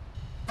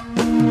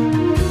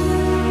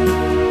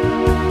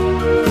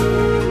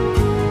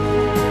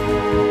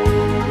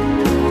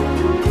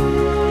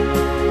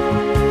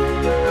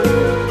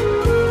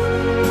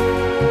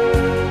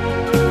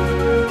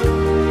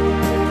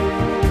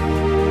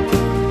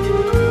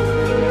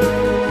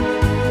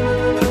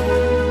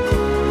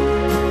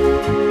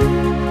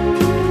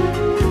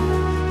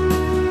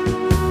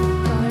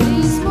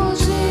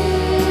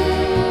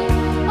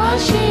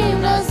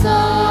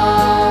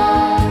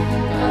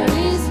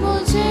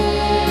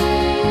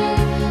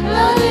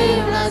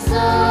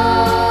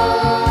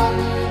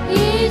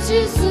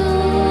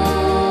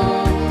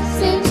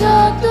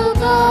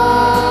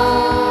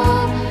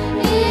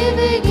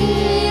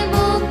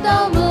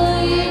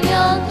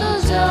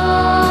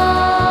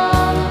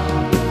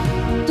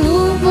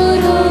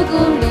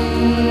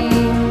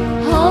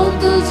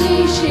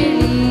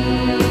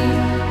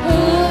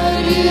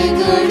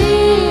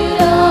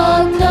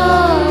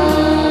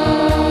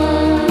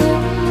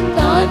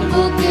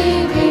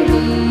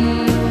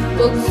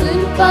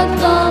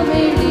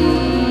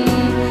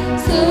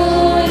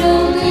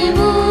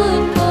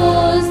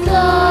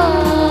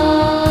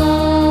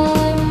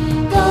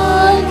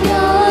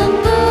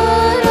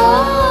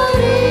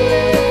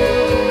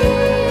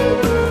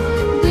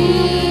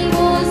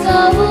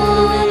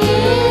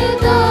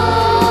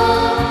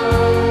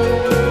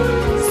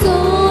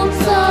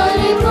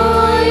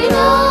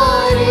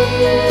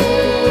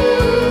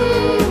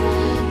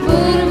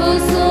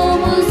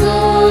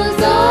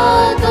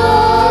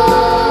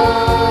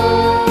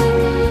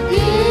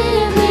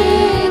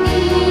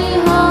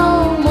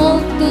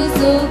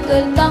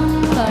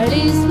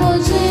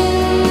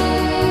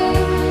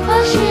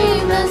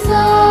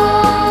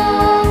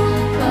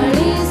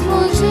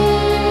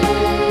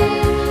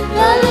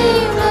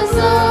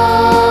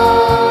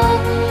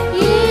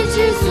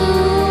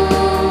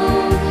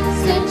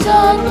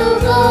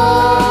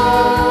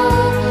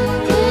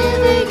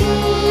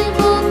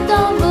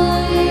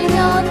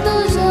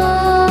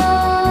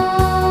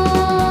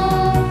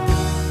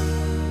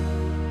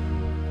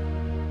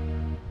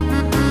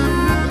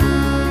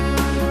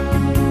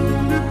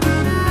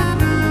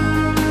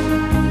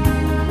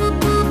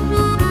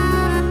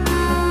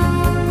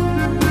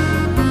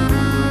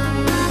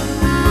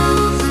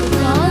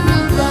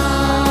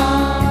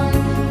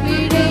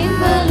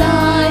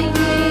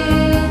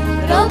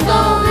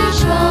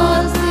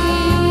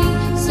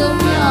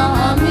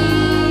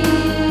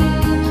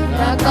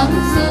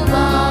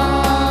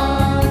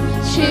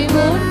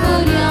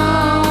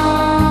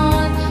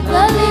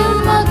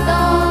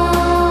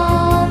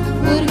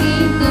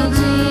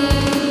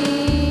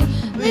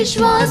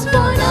 विश्वास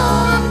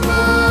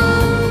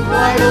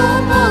वाडो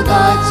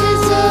मोगाचे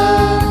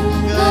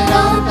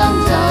घरांत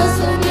आमच्या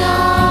सोम्या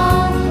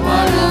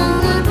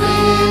वाडूंक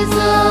पेज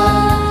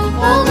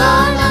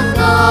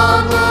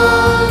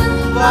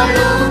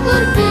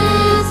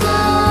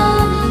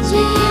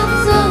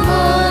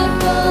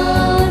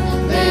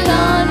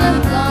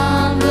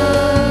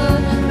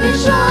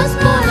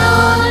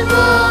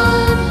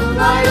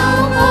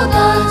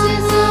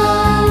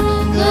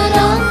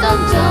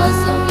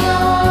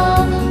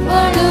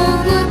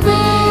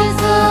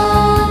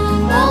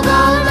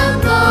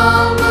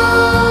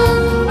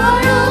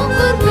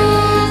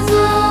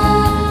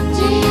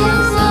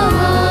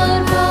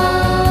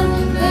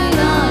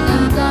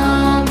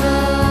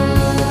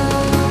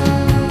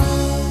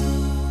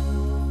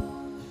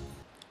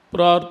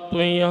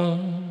प्रार्थुया.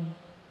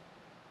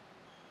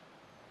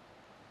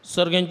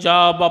 सर्गींच्या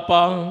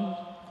बापा,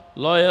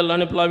 लॉयल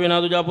आणि फ्लाविना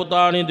तुझ्या पुता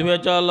आणि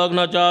धुव्याच्या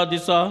लग्नाच्या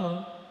दिसा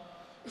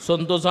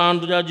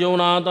संतोषान तुझ्या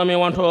जीवनात आम्ही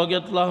वांठो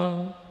घेतला.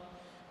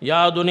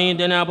 या दोन्ही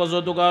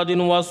देण्यापासून तुका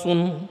दिन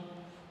वाचून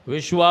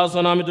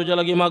विश्वासान आम्ही तुझ्या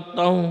लागी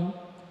मागता.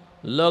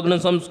 लग्न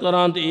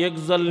संस्कारांत एक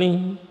जाल्ली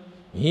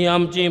ही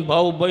आमची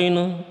भाऊ बहीण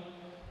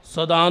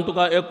सदां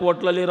तुका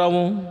एकवटलेली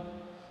रावूं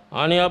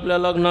आणि आपल्या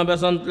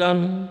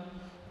लग्नाभ्यासांतल्यान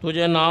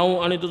तुझे नाव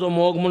आणि तुजो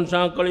मोग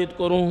मनशांक कळीत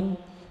करूं.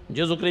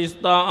 जेजू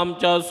क्रिस्ता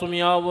आमच्या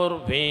सुमयावर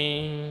व्हे.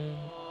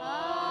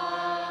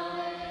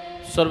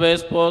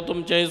 सर्वेस्प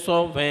तुमचे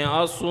सोवे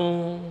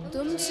आसूं.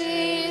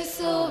 तुमचे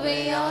सोवे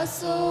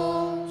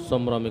आसूं.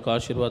 संभ्रामिक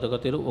आशीर्वादा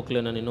खातीर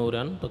व्हंकलेन आनी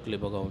न्हवऱ्यान तकली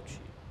बगावची.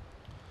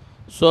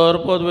 सर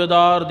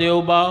पदवेदार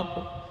देव बाप,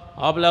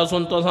 आपल्या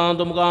संतोषान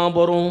तुमकां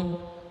बरों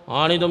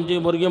आनी तुमची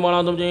भुरगीं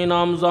बाळां तुमचें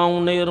इनाम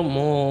जावं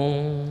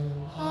निर्मोळ.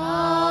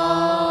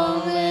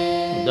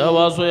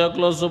 देवाचो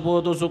एकलो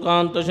सपूत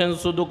सुखांत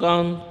तशेंच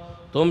दुखांत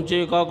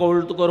तुमची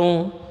काकूळट करूं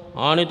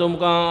आनी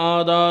तुमकां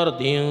आदार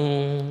दिवं.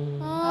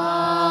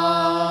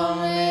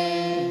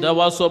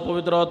 देवाचो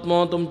पवित्र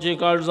आत्मो तुमची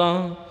काळजां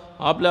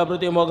आपल्या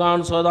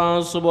प्रतिमोगान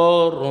सदांच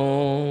बरों.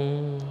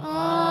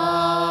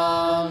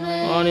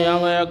 आनी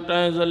हांगा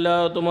एकठांय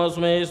जाल्ल्या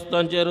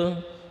तुमस्मेस्तांचेर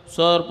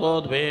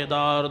सरपद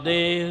भेदार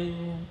देव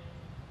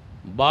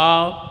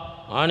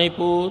बाप आनी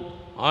पूत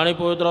आनी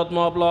पवित्र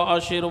आत्मो आपलो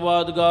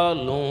आशिर्वाद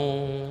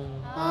घालूं.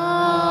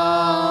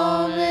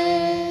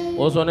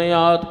 वचून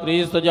याद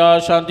क्रिस्ताच्या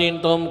शांतीन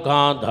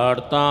तुमकां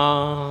धाडटा.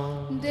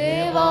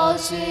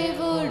 देवाची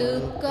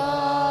वडका.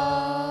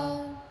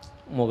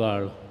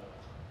 मोगाळ,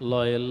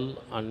 लॉयल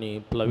आनी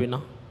फ्लाविना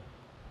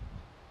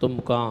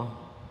तुमकां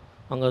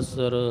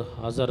हांगासर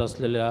हजर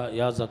असलेल्या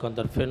ह्या जाकां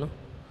तर्फेन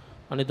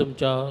आनी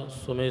तुमच्या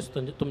सुमेस्त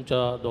तुमच्या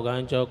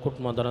दोगांयच्या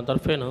कुटुंबादारां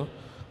तर्फेन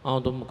हांव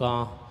तुमकां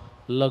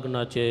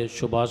लग्नाचे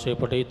शुभाशय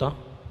पठयतां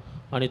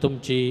आनी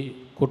तुमची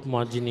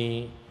कुटुंबां जिणी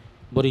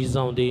बरी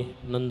जावं दी,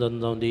 नंदन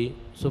जावं दी,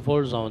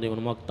 सुफळ जावं दी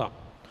म्हणून मागता.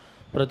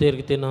 प्रत्येक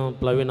रितीन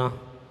फ्लाविना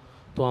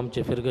तूं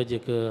आमचे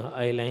फिरगजेक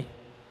आयलें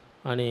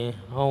आनी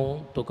हांव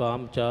तुका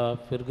आमच्या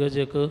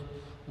फिरगजेक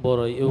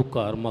बरो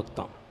येवकार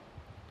मागतां.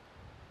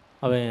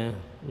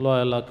 हांवें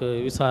लॉयलाक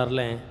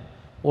विचारलें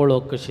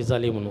वळख कशी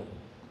जाली म्हणून.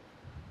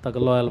 ताका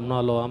लॉयल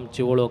म्हणलो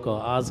आमची वळख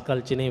आज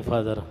कालची न्ही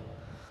फादर,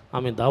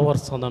 आमी 10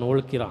 वर्सांच्यान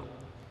वळखीरा.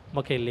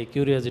 म्हाका इल्ली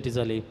क्युरियोसिटी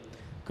जाली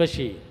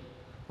कशी.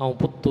 हांव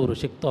पुत्तूर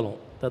शिकतलो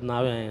तेन्ना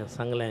हांवें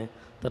सांगलें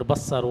तर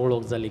बस्सार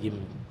वळख जाली गी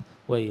म्हणून.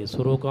 वय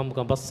सुरूक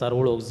आमकां बस्सार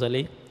वळख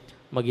जाली,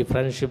 मागीर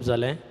फ्रेंडशीप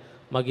जालें,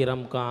 मागीर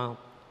आमकां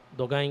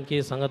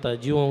दोगांयकी सांगता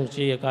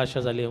जिवोवची एक आशा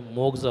जाली,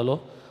 मोग जालो.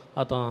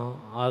 आतां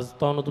आज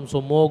तो तुमचो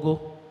मोग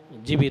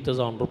जिवीत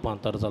जावन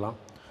रुपांतर जाला.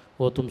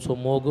 हो तुमचो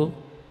मोग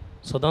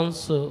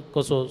सदांच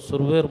कसो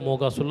सुरवेर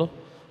मोग आसलो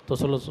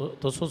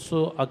तसोच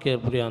आखेर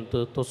पर्यंत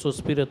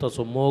तसोच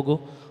पिरेताचो मोग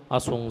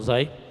आसूंक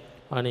जाय.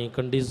 आनी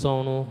खंडीत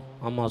जावन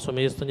आम्हा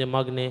सुमेस्तांचे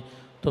मागणें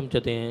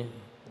तुमचें तें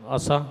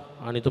आसा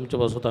आनी तुमचे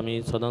पासून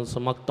आमी सदांच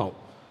मागता.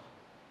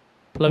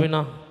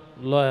 फ्लाविना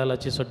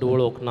लॉयलाची सड्ड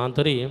वळख ना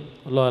तरी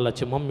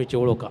लॉयलाची मम्मीची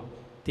वळख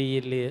ती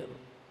इल्ली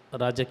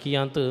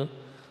राजकीयांत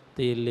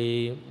ती इल्ली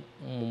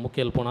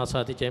मुखेलपण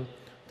आसा तिचें.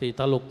 ती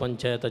तालूक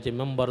पंचायताची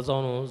मेंबर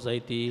जावन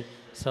जायती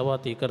सेवा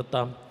ती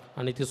करता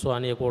आनी तिचो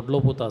आनी एक व्हडलो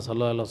पूत आसा,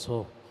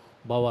 लॉयलाचो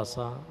भाव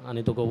आसा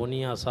आनी तुका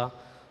वणी आसा.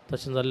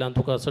 तशें जाल्ल्यान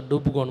तुका सड्ड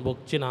उपगोण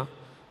भोगची ना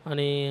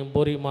आनी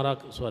बोरी माराक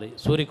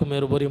सुरी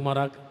कुमेर बोरी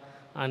माराक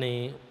आनी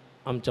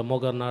आमच्या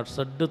मोगरनाट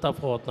सड्ड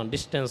ताफावत ना,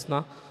 डिस्टन्स ना.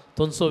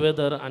 थंयचो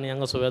वेदर आनी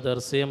हांगाचो वेदर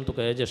सेम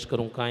तुका एडजस्ट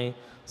करूंक कांय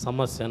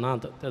समस्या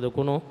नात. त्या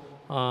देखून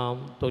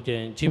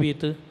तुजें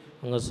जिवीत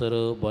हांगासर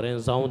बरें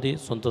जावं दी,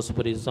 संतोश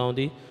बरी जावं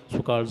दी,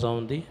 सुकाळ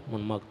जावं दी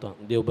म्हूण मागता.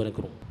 देव बरें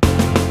करूं.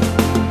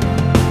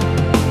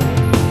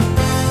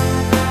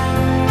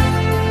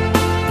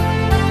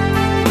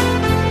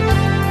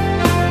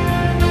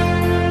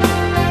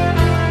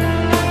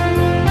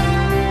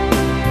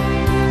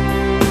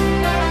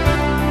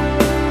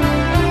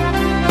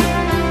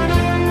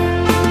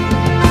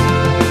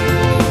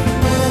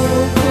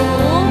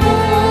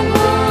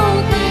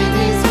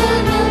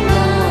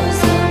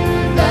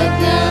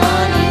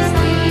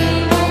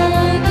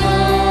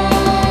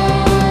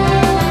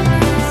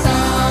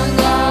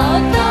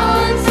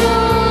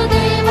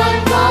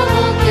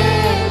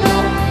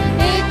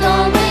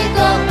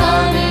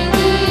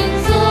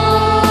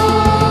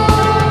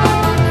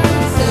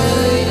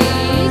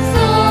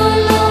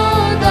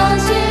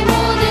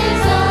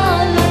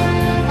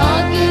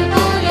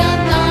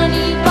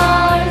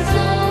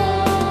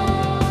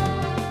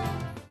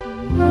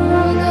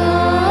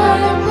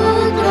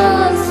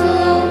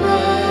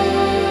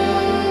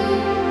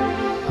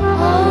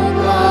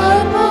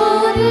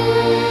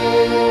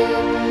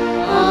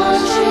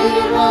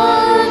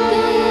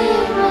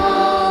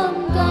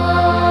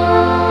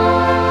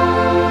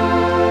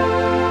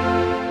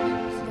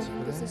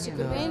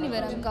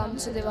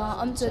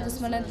 आमच्या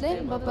दुस्मनातले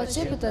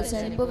बापाचे पुताचे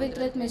आणि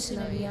पवित्र आत्म्याचे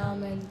नावे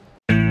आमेन.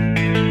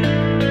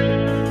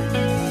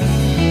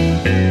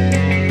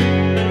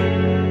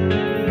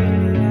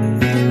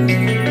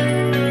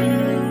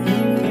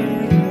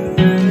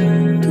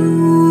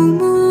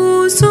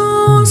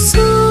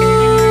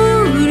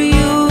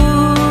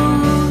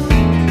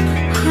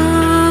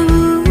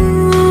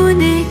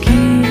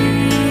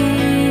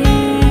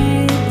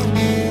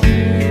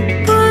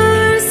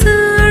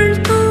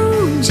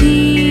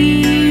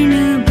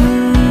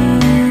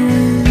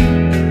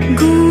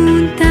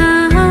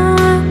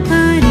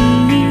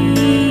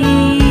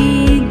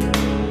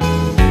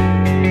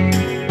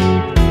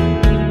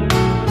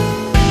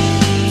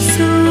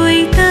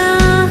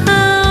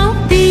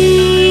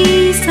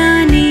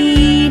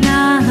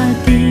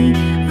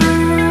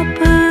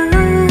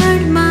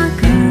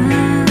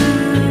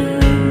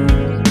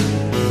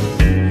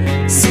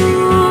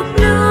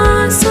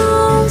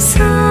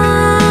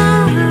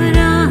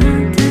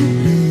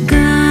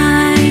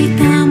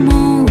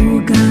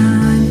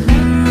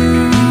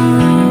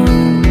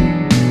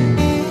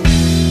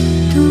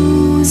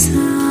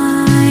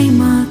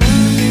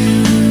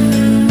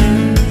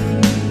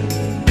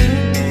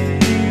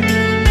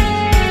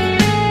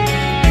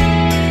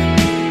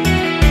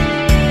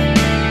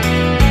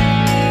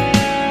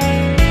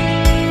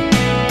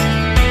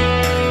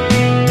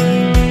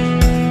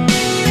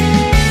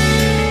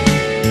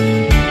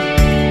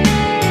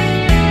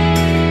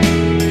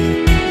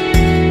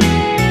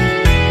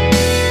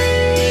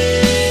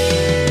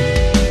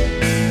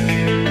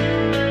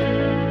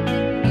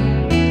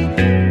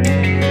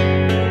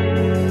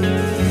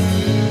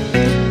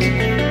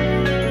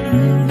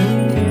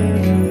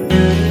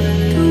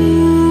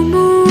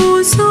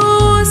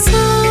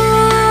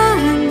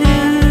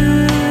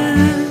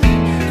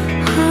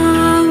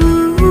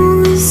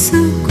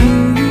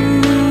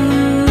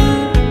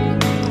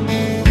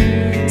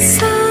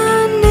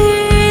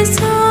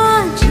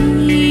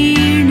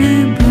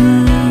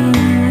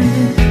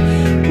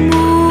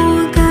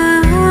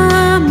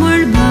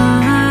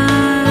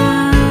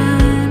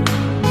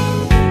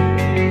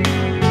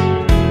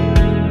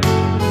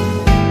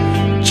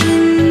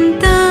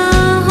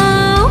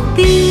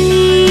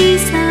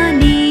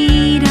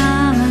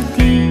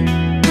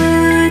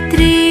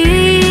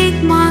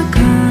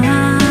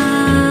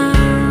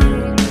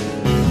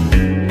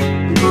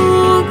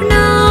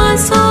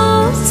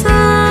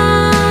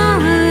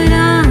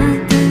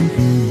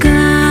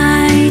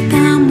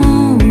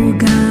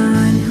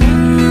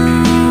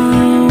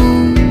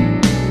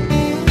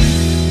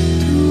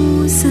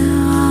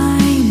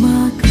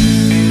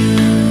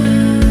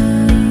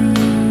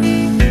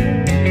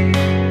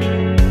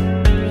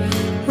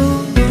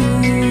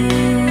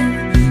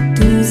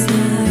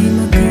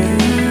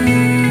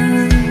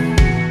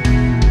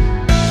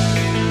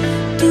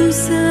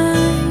 Side